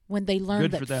cent when they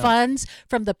learned that funds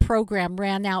from the program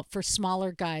ran out for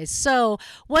smaller guys. So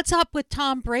what's up with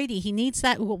Tom Brady? He needs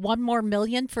that $1 more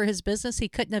million for his business. He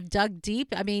couldn't have dug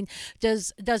deep. I mean,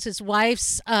 does his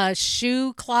wife's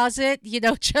shoe closet,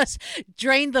 just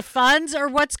drain the funds, or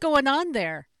what's going on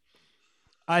there?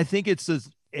 I think it's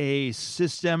a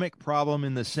systemic problem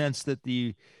in the sense that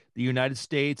the United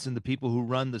States and the people who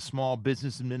run the Small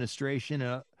Business Administration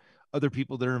and other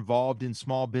people that are involved in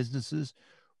small businesses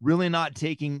really not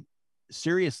taking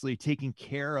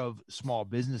care of small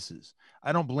businesses.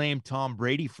 I don't blame Tom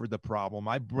Brady for the problem.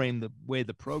 I blame the way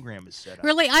the program is set up.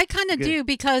 Really, I kind of do,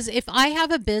 because if I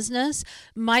have a business,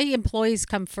 my employees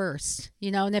come first,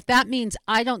 and if that means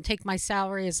I don't take my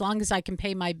salary as long as I can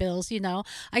pay my bills,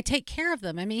 I take care of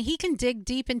them. I mean, he can dig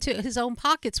deep into his own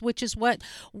pockets, which is what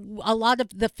a lot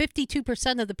of the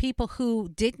 52% of the people who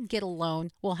didn't get a loan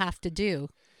will have to do.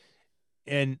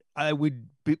 And I would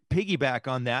piggyback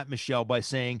on that, Michelle, by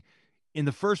saying, in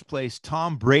the first place,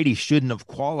 Tom Brady shouldn't have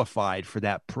qualified for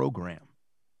that program.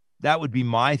 That would be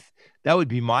my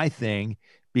thing,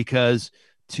 because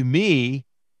to me,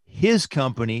 his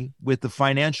company, with the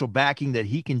financial backing that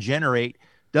he can generate,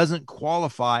 doesn't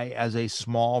qualify as a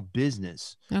small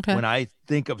business. Okay. When I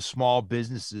think of small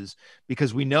businesses,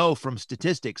 because we know from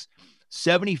statistics,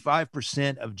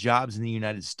 75% of jobs in the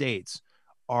United States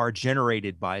are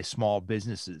generated by small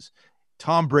businesses.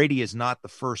 Tom Brady is not the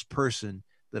first person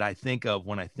that I think of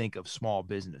when I think of small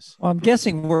business. Well, I'm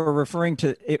guessing we're referring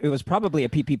to, it was probably a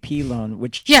PPP loan,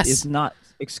 which is not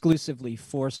exclusively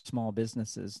for small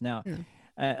businesses. Now,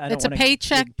 it's a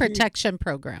paycheck protection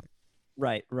program.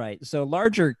 Right. So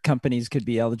larger companies could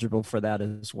be eligible for that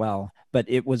as well. But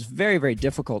it was very, very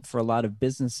difficult for a lot of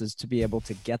businesses to be able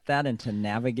to get that and to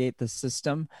navigate the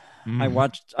system. I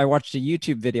watched a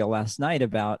YouTube video last night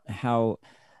about how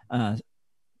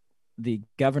the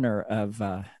governor of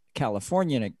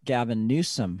California, Gavin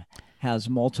Newsom, has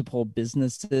multiple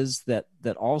businesses that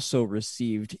also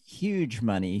received huge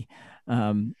money.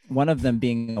 One of them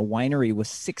being a winery with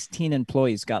 16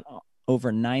 employees got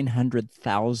over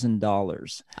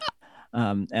 $900,000.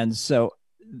 And so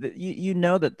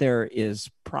that there is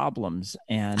problems,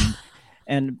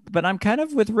 but I'm kind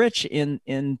of with Rich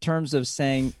in terms of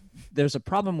saying there's a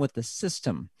problem with the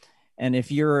system. And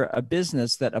if you're a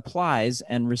business that applies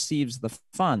and receives the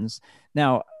funds,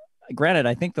 now, granted,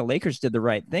 I think the Lakers did the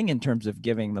right thing in terms of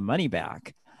giving the money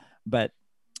back, but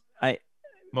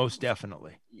most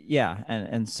definitely. Yeah.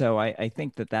 And so I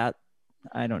think that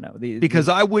I don't know. Because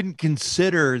I wouldn't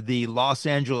consider the Los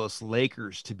Angeles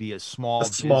Lakers to be a small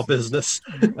business.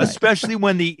 Especially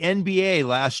when the NBA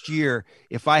last year,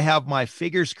 if I have my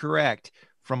figures correct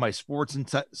from my sports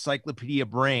encyclopedia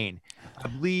brain, I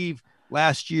believe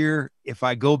last year, if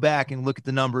I go back and look at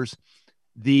the numbers,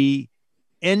 the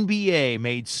NBA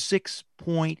made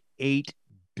 $6.8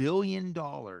 billion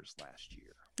last year.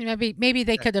 Maybe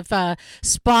they could have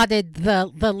spotted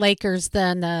the Lakers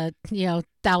then,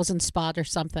 1,000 spot or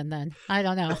something. Then I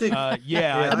don't know. I think, a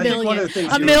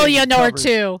million or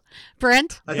two.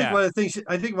 Brent, I think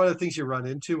one of the things you run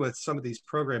into with some of these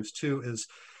programs too is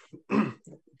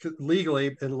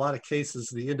legally, in a lot of cases,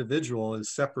 the individual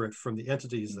is separate from the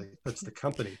entities that's the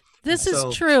company. This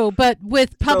is true, but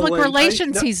with public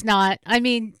relations, he's not. I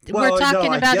mean, we're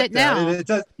talking about it now.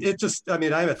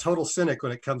 I'm a total cynic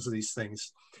when it comes to these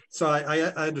things. So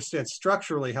I understand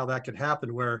structurally how that could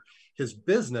happen, where his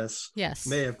business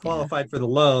may have qualified for the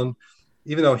loan,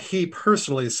 even though he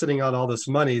personally is sitting on all this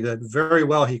money that very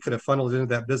well he could have funneled into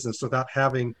that business without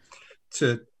having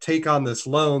to take on this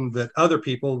loan that other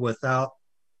people without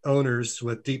owners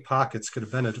with deep pockets could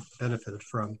have benefited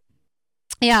from.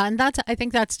 Yeah, and I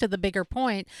think that's to the bigger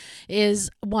point is,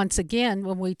 once again,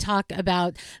 when we talk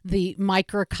about the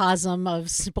microcosm of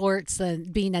sports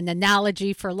and being an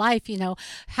analogy for life,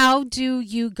 how do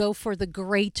you go for the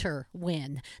greater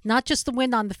win? Not just the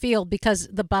win on the field, because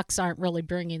the Bucks aren't really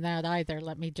bringing that either,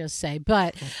 let me just say.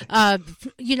 But, how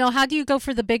do you go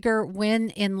for the bigger win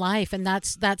in life? And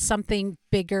that's something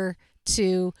bigger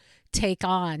to take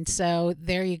on. So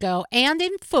there you go. And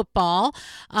in football,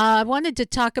 I wanted to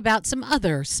talk about some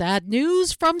other sad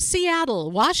news from Seattle.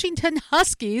 Washington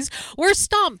Huskies were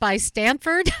stomped by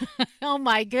Stanford. Oh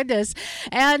my goodness.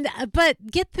 But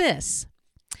get this.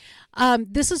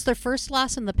 This is their first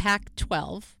loss in the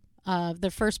Pac-12.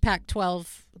 Their first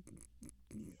Pac-12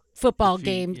 football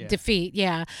defeat.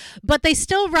 Yeah. But they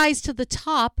still rise to the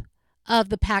top of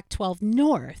the Pac-12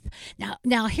 North.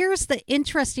 Now here's the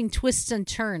interesting twists and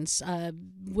turns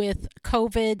with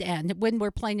COVID and when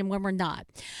we're playing and when we're not.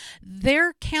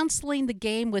 They're canceling the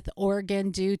game with Oregon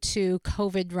due to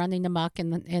COVID running amok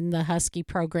in the Husky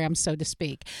program, so to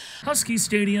speak. Husky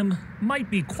Stadium might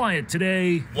be quiet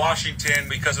today. Washington,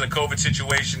 because of the COVID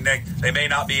situation, they may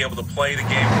not be able to play the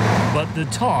game. But the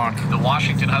talk... The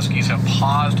Washington Huskies have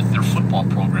paused their football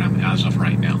program as of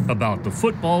right now. About the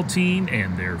football team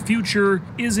and their future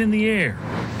is in the air.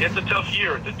 It's a tough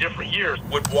year. It's a different year.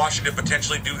 Would Washington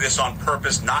potentially do this on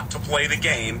purpose not to play the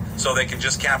game so they can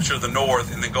just capture the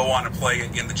North and then go on and play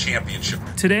in the championship?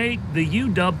 Today, the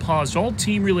UW paused all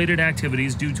team-related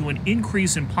activities due to an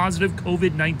increase in positive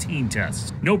COVID-19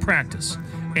 tests. No practice.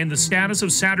 And the status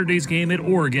of Saturday's game at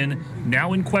Oregon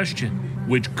now in question,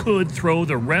 which could throw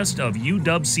the rest of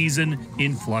UW season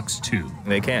in flux too.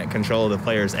 They can't control the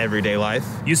players' everyday life.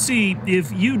 You see,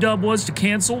 if UW was to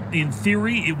cancel, in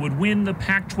theory, it would win the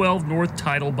Pac-12 North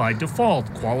title by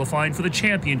default, qualifying for the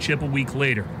championship a week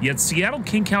later. Yet Seattle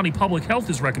King County Public Health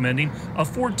is recommending a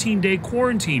 14-day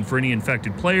quarantine for any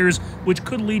infected players, which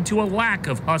could lead to a lack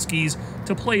of Huskies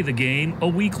to play the game a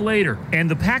week later. And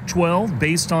the Pac-12,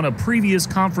 based on a previous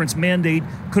conference mandate,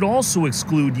 could also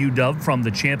exclude UW from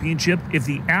the championship if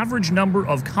the average number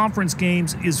of conference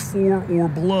games is 4 or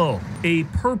below. A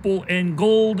purple and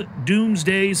gold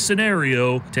doomsday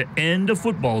scenario to end a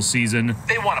football season.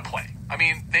 They want to play. I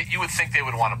mean, you would think they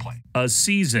would want to play. A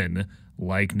season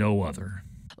like no other.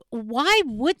 Why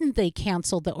wouldn't they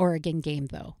cancel the Oregon game,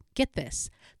 though? Get this.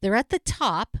 They're at the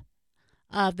top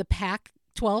of the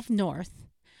Pac-12 North.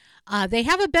 They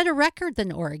have a better record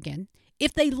than Oregon.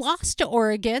 If they lost to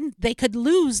Oregon, they could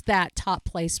lose that top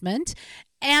placement.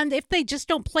 And if they just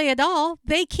don't play at all,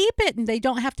 they keep it and they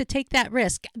don't have to take that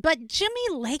risk. But Jimmy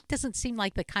Lake doesn't seem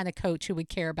like the kind of coach who would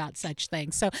care about such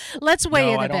things. So let's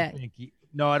weigh in a bit.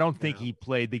 I don't think he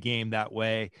played the game that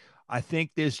way. I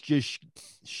think this just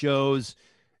shows,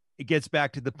 it gets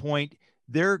back to the point,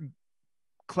 they're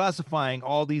classifying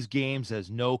all these games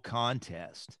as no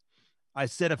contest. I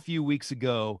said a few weeks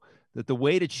ago that the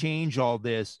way to change all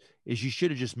this is you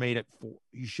should have just made it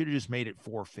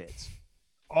forfeits.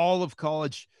 All of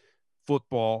college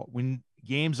football, when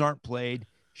games aren't played,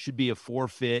 should be a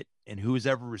forfeit, and who's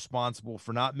ever responsible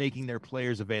for not making their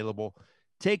players available,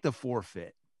 take the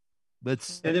forfeit.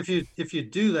 And if you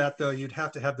do that, though, you'd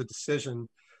have to have the decision,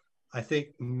 I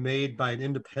think, made by an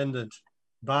independent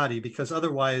body, because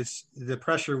otherwise the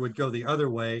pressure would go the other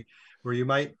way, where you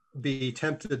might be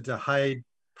tempted to hide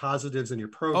positives in your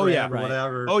program or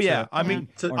whatever.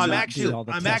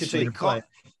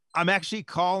 I'm actually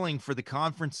calling for the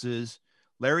conferences,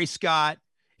 Larry Scott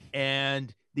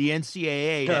and the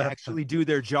NCAA, to actually do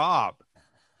their job.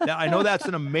 Now, I know that's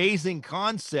an amazing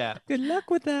concept. Good luck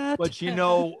with that. But that's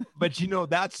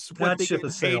what they get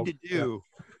paid to do.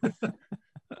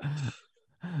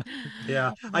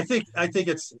 Yeah, I think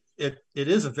it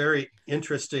is a very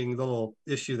interesting little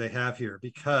issue they have here,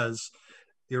 because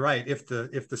you're right. If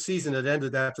the season had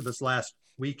ended after this last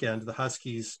weekend, the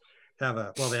Huskies have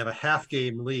a half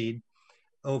game lead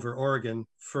over Oregon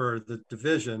for the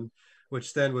division,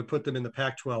 which then would put them in the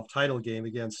Pac-12 title game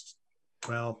against,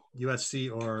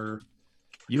 USC or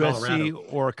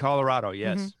Colorado.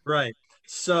 Yes. Mm-hmm. Right.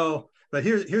 So, but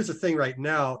here's the thing right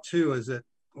now too, is that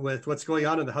with what's going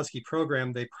on in the Husky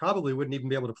program, they probably wouldn't even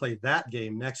be able to play that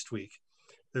game next week.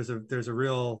 There's a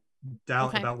real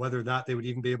doubt about whether or not they would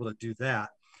even be able to do that.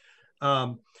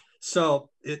 So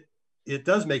it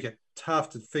does make it tough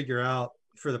to figure out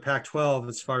for the Pac-12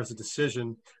 as far as the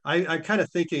decision. I'm kind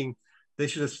of thinking they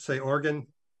should just say, Oregon,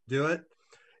 do it,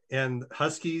 and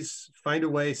Huskies find a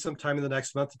way sometime in the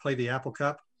next month to play the Apple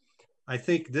Cup. I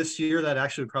think this year that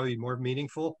actually would probably be more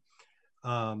meaningful.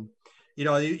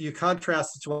 You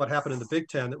contrast it to what happened in the Big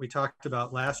Ten that we talked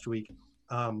about last week.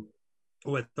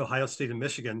 with Ohio State and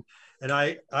Michigan. And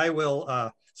I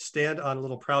will stand on a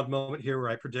little proud moment here where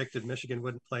I predicted Michigan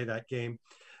wouldn't play that game.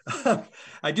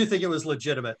 I do think it was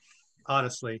legitimate,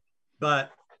 honestly.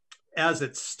 But as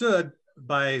it stood,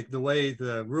 by the way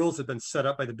the rules had been set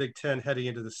up by the Big Ten heading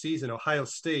into the season, Ohio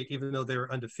State, even though they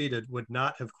were undefeated, would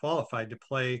not have qualified to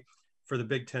play for the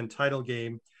Big Ten title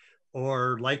game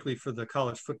or likely for the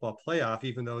college football playoff,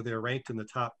 even though they're ranked in the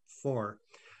top 4.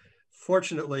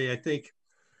 Fortunately, I think,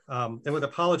 and with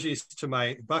apologies to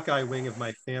my Buckeye wing of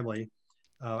my family,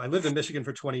 I lived in Michigan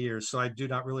for 20 years, so I do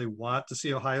not really want to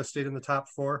see Ohio State in the top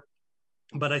 4.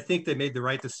 But I think they made the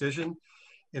right decision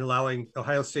in allowing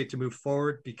Ohio State to move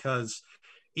forward, because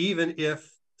even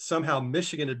if somehow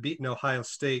Michigan had beaten Ohio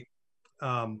State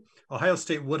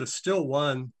would have still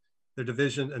won their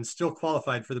division and still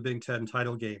qualified for the Big Ten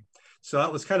title game. So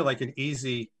that was kind of like an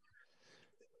easy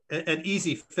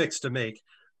fix to make.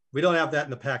 We don't have that in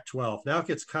the Pac-12. Now it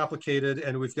gets complicated,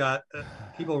 and we've got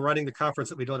people running the conference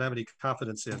that we don't have any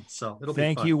confidence in. So it'll be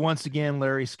fun. Thank you once again,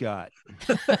 Larry Scott.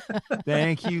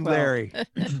 Thank you, Larry.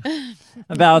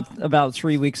 About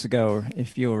 3 weeks ago,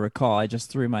 if you'll recall, I just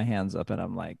threw my hands up and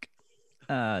I'm like,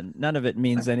 none of it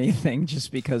means anything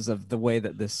just because of the way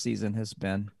that this season has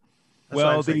been.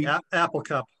 Well, the Apple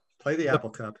Cup. Play the Apple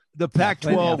Cup. The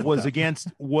Pac-12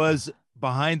 was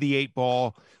behind the 8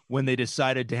 ball when they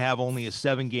decided to have only a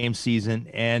 7-game season,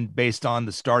 and based on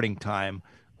the starting time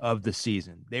of the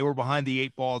season, they were behind the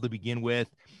 8 ball to begin with.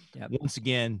 Yep. Once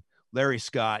again, Larry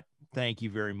Scott, thank you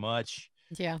very much.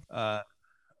 Yeah.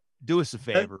 Do us a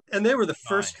favor. And they were the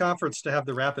first conference to have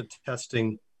the rapid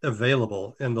testing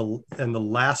available, and the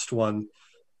last one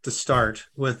to start,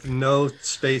 with no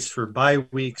space for bye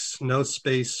weeks, no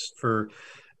space for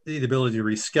the ability to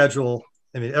reschedule.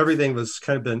 I mean, everything was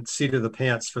kind of been seat of the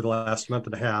pants for the last month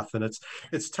and a half, and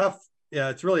it's tough. Yeah,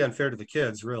 it's really unfair to the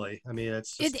kids, really. I mean,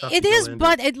 it's just tough. It is,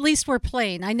 but at least we're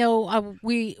playing. I know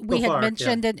we had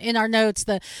mentioned in our notes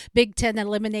the Big Ten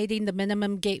eliminating the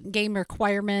minimum game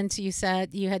requirements. You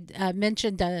said you had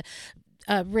mentioned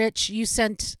Rich. You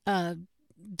sent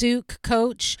Duke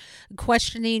coach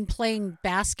questioning playing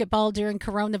basketball during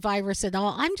coronavirus and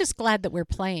all. I'm just glad that we're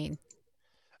playing.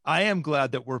 I am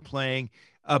glad that we're playing.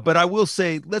 But I will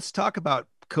say, let's talk about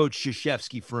Coach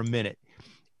Krzyzewski for a minute.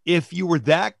 If you were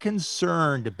that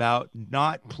concerned about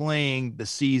not playing the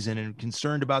season and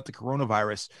concerned about the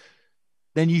coronavirus,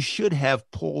 then you should have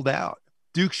pulled out.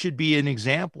 Duke should be an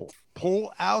example.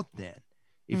 Pull out then.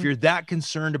 If you're that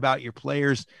concerned about your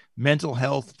players' mental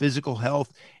health, physical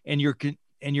health, and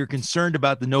you're concerned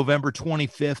about the November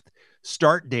 25th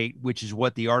start date, which is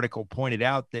what the article pointed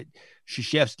out, that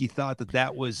Krzyzewski thought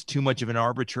that was too much of an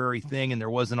arbitrary thing and there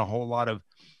wasn't a whole lot of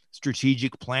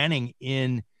strategic planning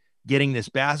in getting this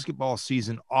basketball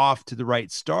season off to the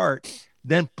right start,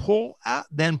 then pull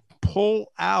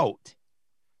out.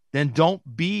 Then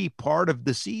don't be part of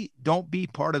the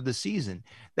season.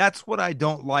 That's what I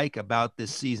don't like about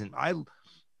this season.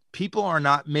 People are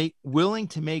not willing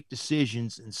to make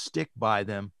decisions and stick by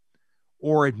them,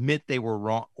 or admit they were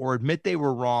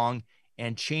wrong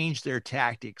and change their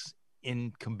tactics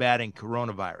in combating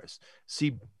coronavirus.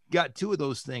 See, got 2 of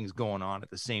those things going on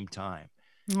at the same time.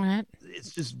 All right.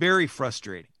 It's just very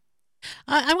frustrating.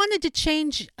 I wanted to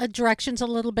change directions a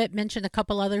little bit, mention a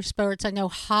couple other sports. I know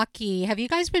hockey. Have you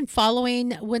guys been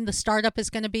following when the startup is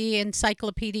going to be?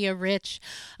 Encyclopedia Rich.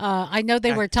 I know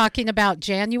they were talking about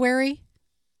January.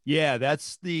 Yeah,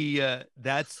 that's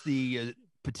the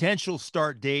potential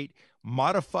start date,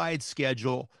 modified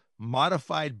schedule,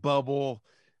 modified bubble,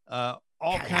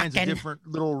 all kinds of different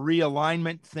little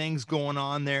realignment things going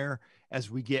on there as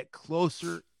we get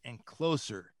closer and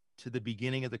closer to the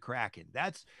beginning of the Kraken.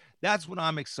 That's what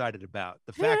I'm excited about.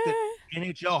 The fact that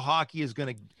NHL hockey is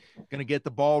going to get the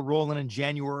ball rolling in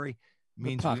January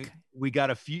means we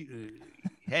got a few.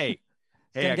 Hey,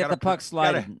 get the puck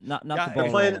sliding, not the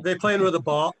ball. They playing with a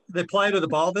ball. They playing with a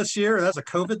ball this year. That's a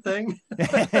COVID thing.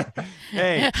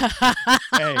 hey,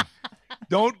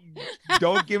 don't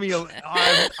give me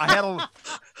I had a,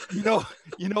 you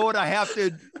know what I have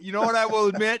to, what I will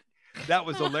admit, that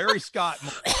was a Larry Scott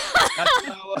moment.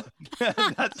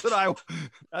 That's what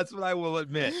I will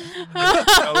admit.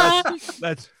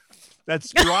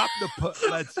 Let's drop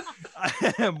let's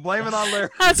blame it on Larry.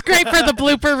 That's great for the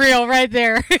blooper reel right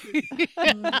there.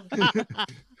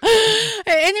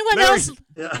 Anyone else?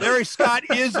 Larry Scott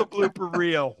is a blooper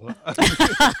reel.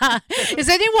 Is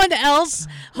anyone else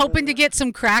hoping to get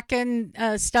some Kraken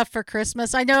stuff for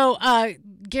Christmas? I know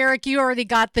Garrick, you already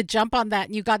got the jump on that,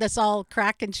 and you got us all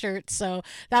Kraken shirts, so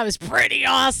that was pretty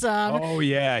awesome. Oh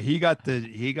yeah, he got the A+.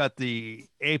 He got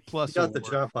the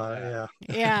jump on it.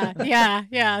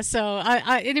 Yeah. So,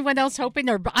 anyone else hoping?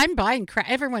 Or I'm buying.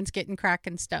 Everyone's getting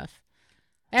Kraken stuff.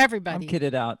 Everybody. I'm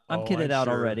kitted out. I'm sure.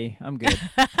 Already. I'm good.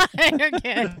 You're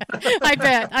good. I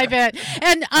bet.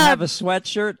 And I have a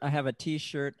sweatshirt, I have a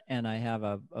T-shirt, and I have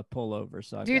a pullover.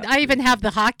 So I even have the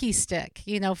hockey stick,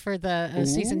 for the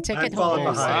season ticket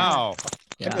holders. Wow.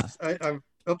 Yeah.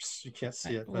 Oops, you can't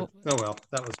see it, but oh well,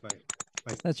 that was my.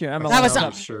 That's your MLS.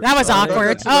 That was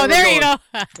awkward. Oh, there you go.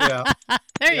 Yeah.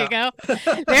 There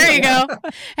you go.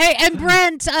 Hey, and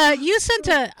Brent, you sent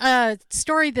a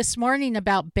story this morning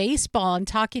about baseball and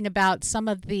talking about some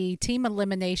of the team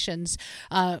eliminations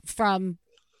from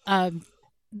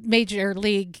Major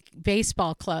League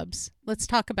Baseball clubs. Let's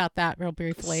talk about that real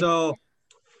briefly. So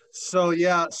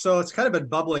it's kind of been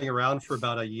bubbling around for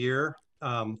about a year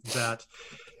that.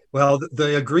 Well,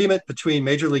 the agreement between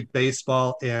Major League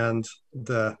Baseball and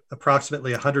the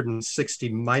approximately 160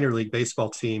 minor league baseball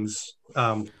teams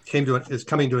is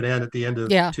coming to an end at the end of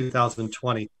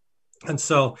 2020. And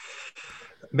so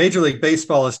Major League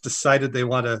Baseball has decided they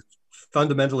want to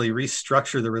fundamentally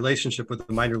restructure the relationship with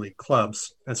the minor league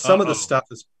clubs. And some of the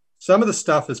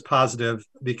stuff is positive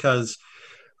because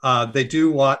they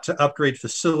do want to upgrade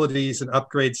facilities and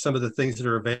upgrade some of the things that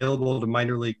are available to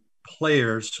minor league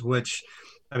players, which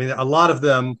a lot of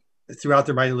them throughout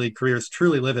their minor league careers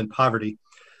truly live in poverty.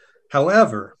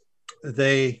 However,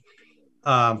 this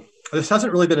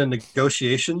hasn't really been a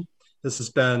negotiation. This has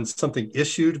been something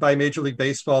issued by Major League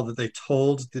Baseball that they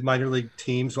told the minor league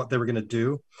teams what they were going to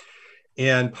do.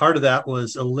 And part of that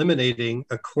was eliminating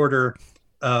a quarter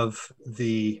of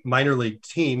the minor league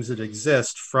teams that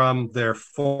exist from their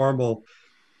formal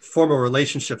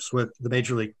relationships with the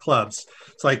major league clubs.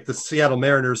 It's like the Seattle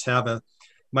Mariners have a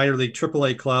minor league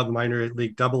AAA club, minor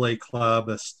league AA club,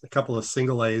 a couple of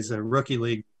single A's, and a rookie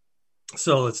league.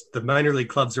 So it's the minor league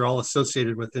clubs are all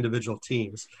associated with individual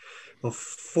teams. Well,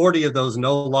 40 of those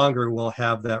no longer will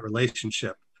have that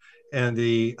relationship. And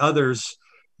the others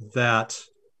that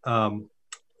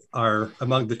are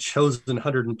among the chosen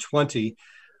 120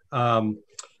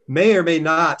 may or may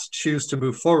not choose to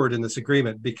move forward in this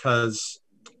agreement because,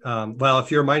 if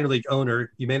you're a minor league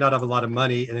owner, you may not have a lot of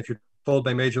money. And if you're told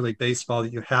by Major League Baseball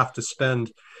that you have to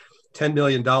spend $10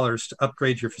 million to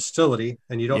upgrade your facility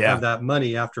and you don't have that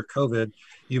money after COVID,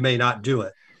 you may not do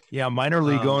it. Yeah, minor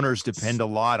league owners depend a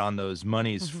lot on those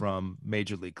monies from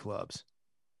major league clubs.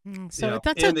 So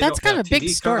that's kind of a big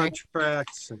story.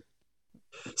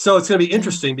 So it's going to be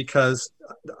interesting because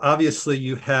obviously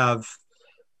you have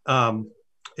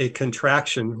a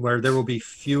contraction where there will be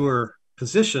fewer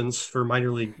positions for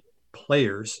minor league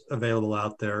players available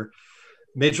out there.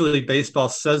 Major League Baseball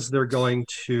says they're going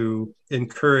to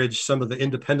encourage some of the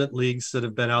independent leagues that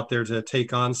have been out there to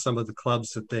take on some of the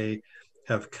clubs that they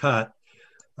have cut.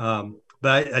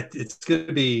 But it's going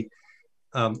to be,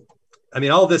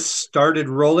 all this started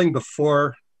rolling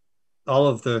before all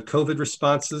of the COVID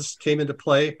responses came into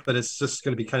play, but it's just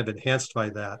going to be kind of enhanced by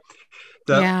that.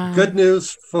 The good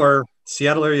news for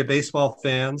Seattle area baseball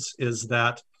fans is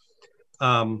that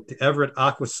the Everett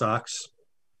Aqua Sox,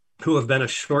 who have been a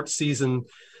short season,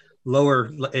 lower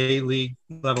A league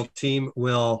level team,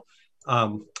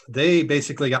 they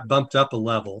basically got bumped up a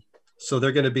level. So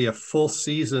they're going to be a full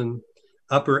season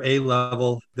upper A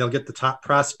level. They'll get the top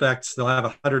prospects. They'll have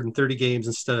 130 games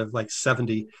instead of like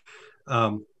 70.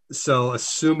 So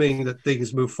assuming that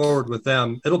things move forward with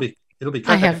them, it'll be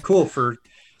kind of cool for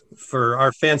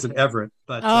our fans in Everett.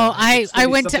 But I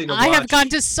have gone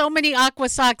to so many Aqua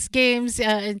Sox games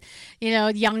in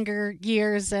younger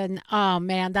years, and oh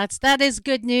man, that is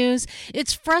good news.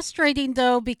 It's frustrating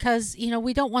though because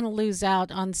we don't want to lose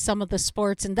out on some of the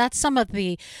sports, and that's some of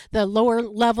the lower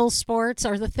level sports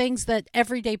are the things that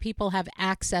everyday people have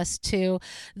access to.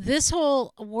 This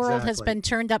whole world has been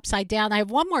turned upside down. I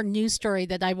have one more news story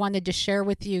that I wanted to share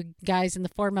with you guys in the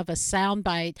form of a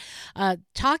soundbite,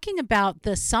 talking about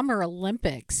the Summer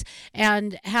Olympics and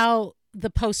how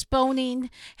the postponing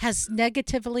has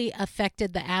negatively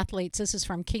affected the athletes. This is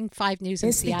from King 5 News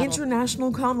in Seattle. It's the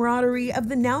international camaraderie of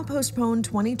the now postponed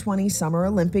 2020 Summer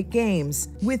Olympic Games,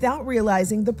 without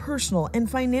realizing the personal and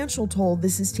financial toll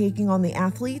this is taking on the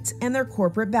athletes and their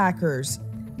corporate backers.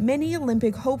 Many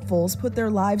Olympic hopefuls put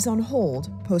their lives on hold,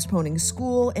 postponing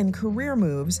school and career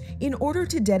moves in order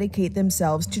to dedicate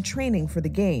themselves to training for the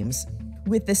Games.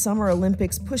 With the Summer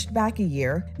Olympics pushed back a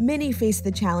year, many face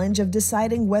the challenge of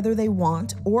deciding whether they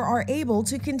want or are able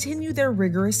to continue their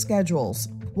rigorous schedules.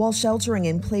 While sheltering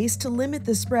in place to limit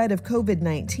the spread of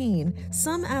COVID-19,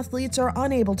 some athletes are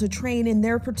unable to train in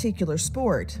their particular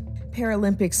sport.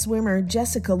 Paralympic swimmer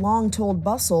Jessica Long told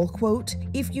Bustle, quote,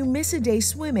 "If you miss a day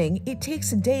swimming, it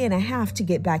takes a day and a half to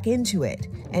get back into it."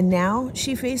 And now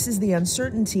she faces the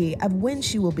uncertainty of when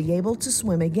she will be able to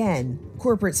swim again.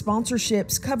 Corporate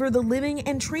sponsorships cover the living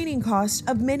and training costs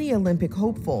of many Olympic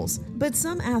hopefuls, but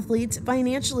some athletes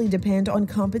financially depend on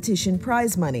competition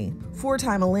prize money.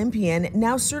 Four-time Olympian,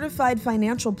 now certified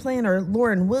financial planner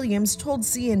Lauren Williams told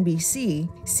CNBC,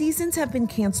 "Seasons have been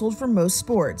canceled for most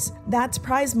sports. That's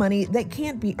prize money that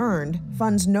can't be earned,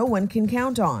 funds no one can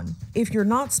count on. If you're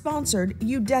not sponsored,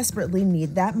 you desperately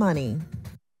need that money."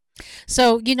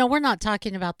 So, we're not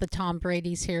talking about the Tom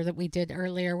Brady's here that we did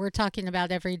earlier. We're talking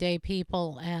about everyday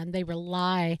people, and they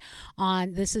rely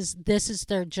on this is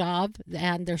their job,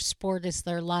 and their sport is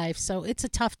their life. So it's a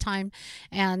tough time.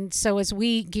 And so as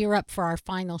we gear up for our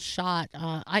final shot,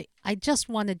 I just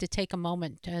wanted to take a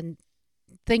moment and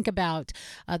think about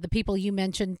the people you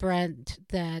mentioned, Brent,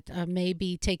 that may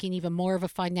be taking even more of a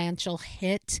financial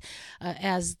hit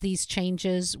as these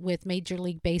changes with Major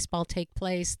League Baseball take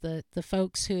place, the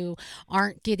folks who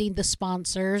aren't getting the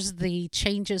sponsors, the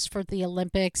changes for the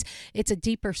Olympics. It's a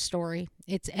deeper story.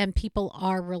 And people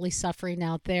are really suffering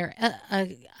out there.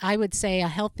 I would say a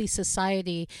healthy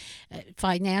society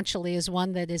financially is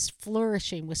one that is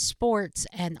flourishing, with sports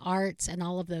and arts, and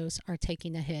all of those are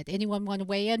taking a hit. Anyone want to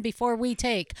weigh in before we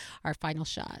take our final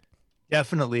shot?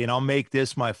 Definitely. And I'll make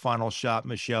this my final shot,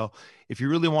 Michelle. If you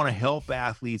really want to help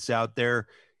athletes out there,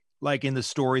 like in the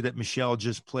story that Michelle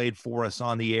just played for us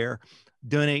on the air,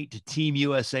 donate to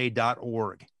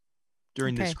teamusa.org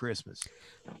during this Christmas.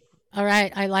 All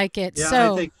right, I like it. Yeah,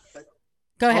 so I think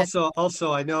go ahead.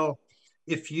 Also, I know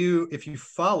if you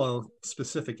follow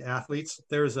specific athletes,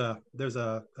 there's a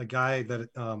guy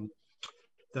that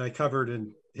I covered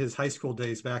in his high school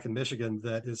days back in Michigan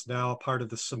that is now part of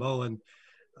the Samoan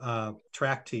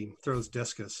track team, throws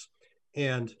discus,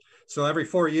 and so every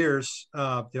 4 years,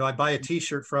 I buy a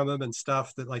T-shirt from him and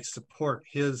stuff that like support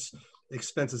his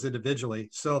expenses individually.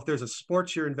 So if there's a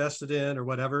sport you're invested in or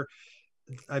whatever,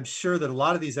 I'm sure that a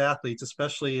lot of these athletes,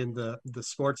 especially in the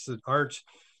sports that aren't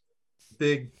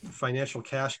big financial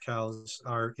cash cows,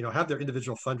 are, have their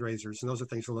individual fundraisers, and those are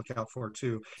things to look out for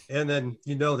too. And then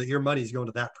that your money is going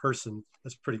to that person.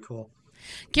 That's pretty cool.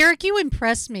 Garrick, you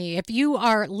impress me. If you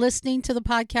are listening to the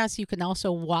podcast, you can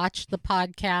also watch the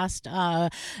podcast.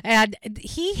 And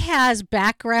he has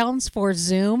backgrounds for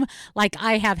Zoom like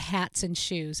I have hats and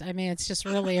shoes. I mean, it's just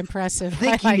really impressive.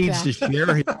 I think he needs to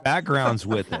share his backgrounds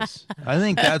with us. I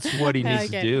think that's what he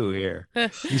needs to do here.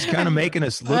 He's kind of making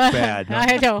us look bad.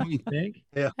 I know. What do you think?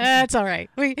 Yeah. That's all right.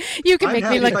 You can make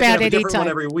me look bad anytime. One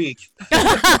every week.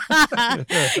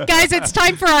 Guys, it's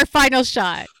time for our final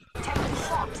shot.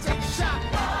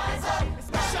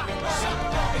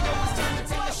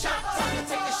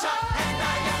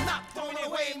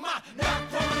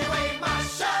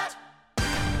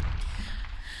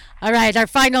 All right, our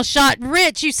final shot.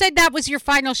 Rich, you said that was your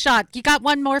final shot. You got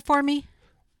one more for me?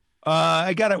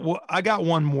 I got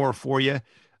one more for you.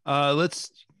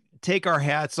 Let's take our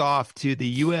hats off to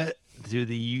the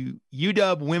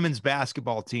UW women's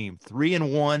basketball team.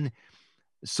 3-1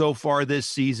 so far this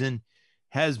season.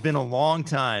 Has been a long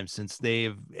time since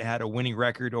they've had a winning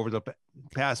record over the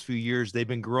past few years. They've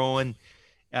been growing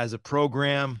as a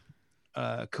program.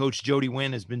 Coach Jody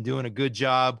Wynn has been doing a good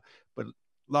job, but a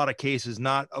lot of cases,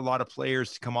 not a lot of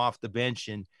players to come off the bench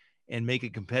and make a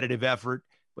competitive effort.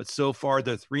 But so far,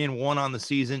 they're 3-1 on the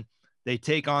season. They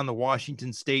take on the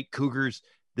Washington State Cougars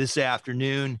this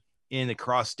afternoon in the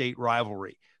cross-state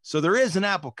rivalry. So there is an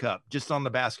Apple Cup just on the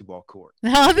basketball court.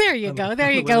 Oh, there you go. There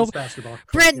you go.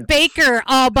 Brent Baker,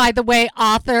 by the way,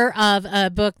 author of a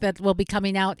book that will be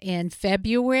coming out in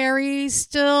February,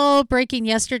 still breaking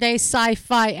yesterday,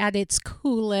 sci-fi at its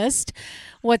coolest.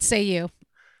 What say you?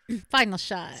 Final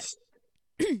shot.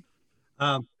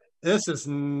 This is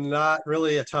not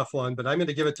really a tough one, but I'm going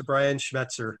to give it to Brian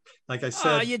Schmetzer. Like I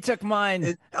said, you took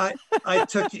mine. I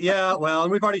took, yeah, well,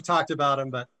 and we've already talked about him,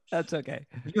 but that's okay.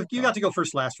 You got to go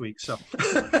first last week. So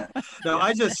no,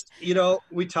 I just,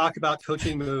 we talk about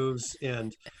coaching moves,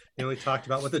 and, we talked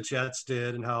about what the Jets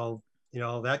did and how,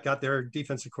 that got their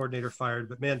defensive coordinator fired.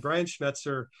 But man, Brian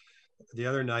Schmetzer the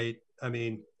other night, I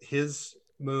mean, his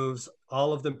moves,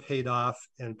 all of them paid off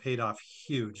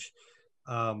huge.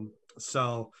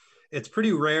 So it's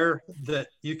pretty rare that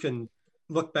you can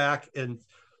look back and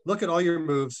look at all your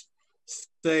moves,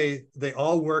 say they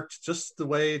all worked just the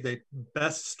way the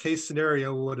best case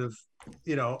scenario would have,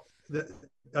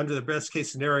 under the best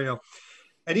case scenario,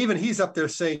 And even he's up there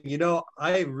saying,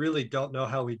 I really don't know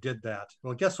how we did that.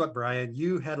 Well, guess what, Brian?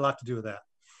 You had a lot to do with that.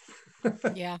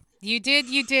 Yeah, you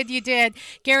did.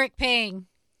 Garrick Payne.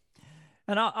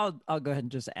 And I'll go ahead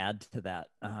and just add to that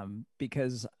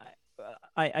because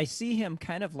I see him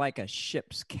kind of like a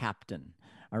ship's captain.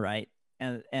 All right.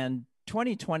 And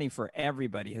 2020 for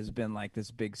everybody has been like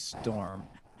this big storm.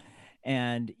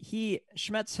 And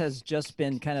Schmetz has just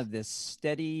been kind of this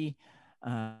steady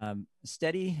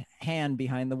hand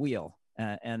behind the wheel.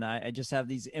 And I just have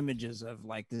these images of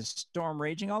like this storm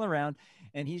raging all around,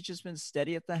 and he's just been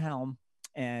steady at the helm,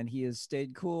 and he has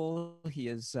stayed cool.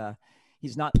 He's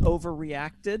not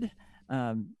overreacted.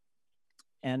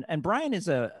 And Brian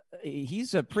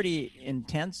he's a pretty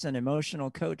intense and emotional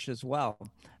coach as well.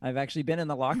 I've actually been in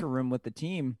the locker room with the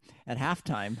team at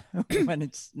halftime when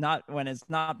it's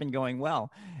not been going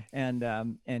well.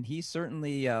 And he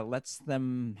certainly lets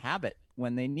them have it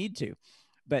when they need to,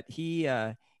 but he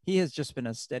has just been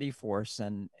a steady force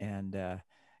and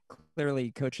clearly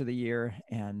coach of the year.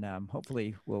 And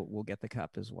hopefully we'll get the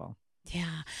cup as well.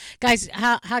 Yeah. Guys,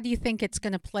 how do you think it's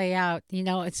going to play out?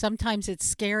 Sometimes it's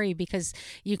scary because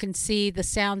you can see the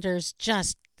Sounders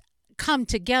just come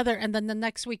together, and then the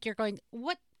next week you're going,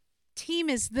 what team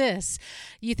is this?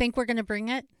 You think we're going to bring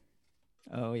it?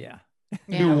 Oh, yeah.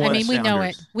 Yeah, I mean, we know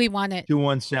it. We want it.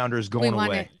 2-1 Sounders going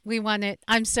away. We want it.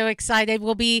 I'm so excited.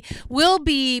 We'll be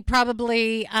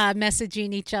probably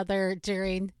messaging each other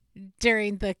during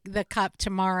the cup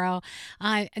tomorrow.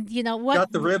 You know what?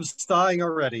 Got the ribs thawing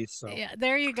already. So yeah,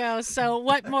 there you go. So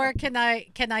what more can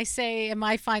I say in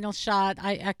my final shot?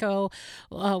 I echo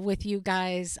with you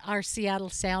guys. Our Seattle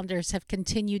Sounders have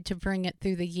continued to bring it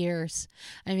through the years.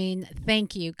 I mean,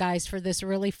 thank you guys for this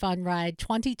really fun ride.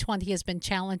 2020 has been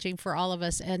challenging for all of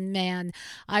us, and man,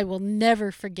 I will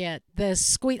never forget the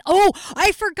squeak. Oh,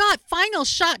 I forgot. Final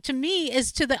shot to me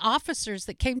is to the officers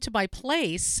that came to my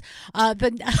place.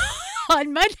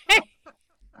 On Monday,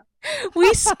 I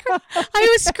was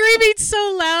screaming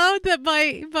so loud that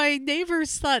my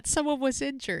neighbors thought someone was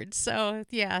injured. So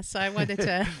I wanted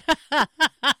to,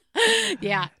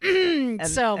 yeah. And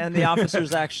the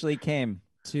officers actually came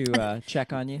to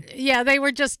check on you. Yeah, they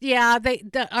were just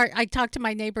I talked to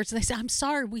my neighbors and they said, "I'm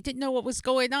sorry, we didn't know what was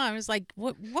going on." I was like,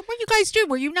 "What were you guys doing?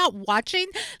 Were you not watching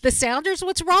the Sounders?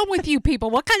 What's wrong with you people?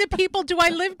 What kind of people do I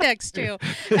live next to?"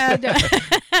 And,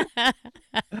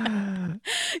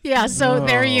 yeah, so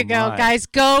there you go, guys.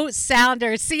 Go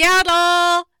Sounders,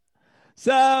 Seattle.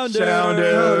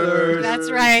 Sounders.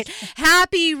 That's right.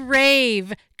 Happy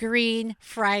Rave Green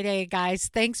Friday, guys.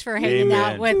 Thanks for hanging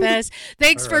out with us.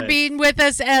 Thanks for being with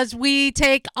us as we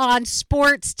take on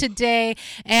sports today.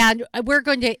 And we're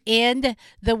going to end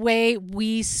the way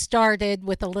we started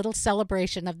with a little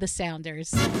celebration of the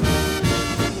Sounders.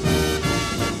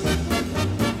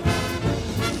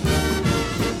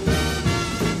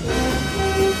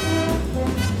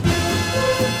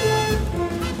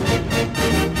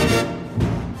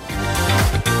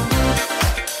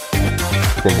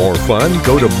 For more fun,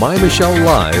 go to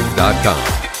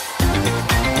mymichellelive.com.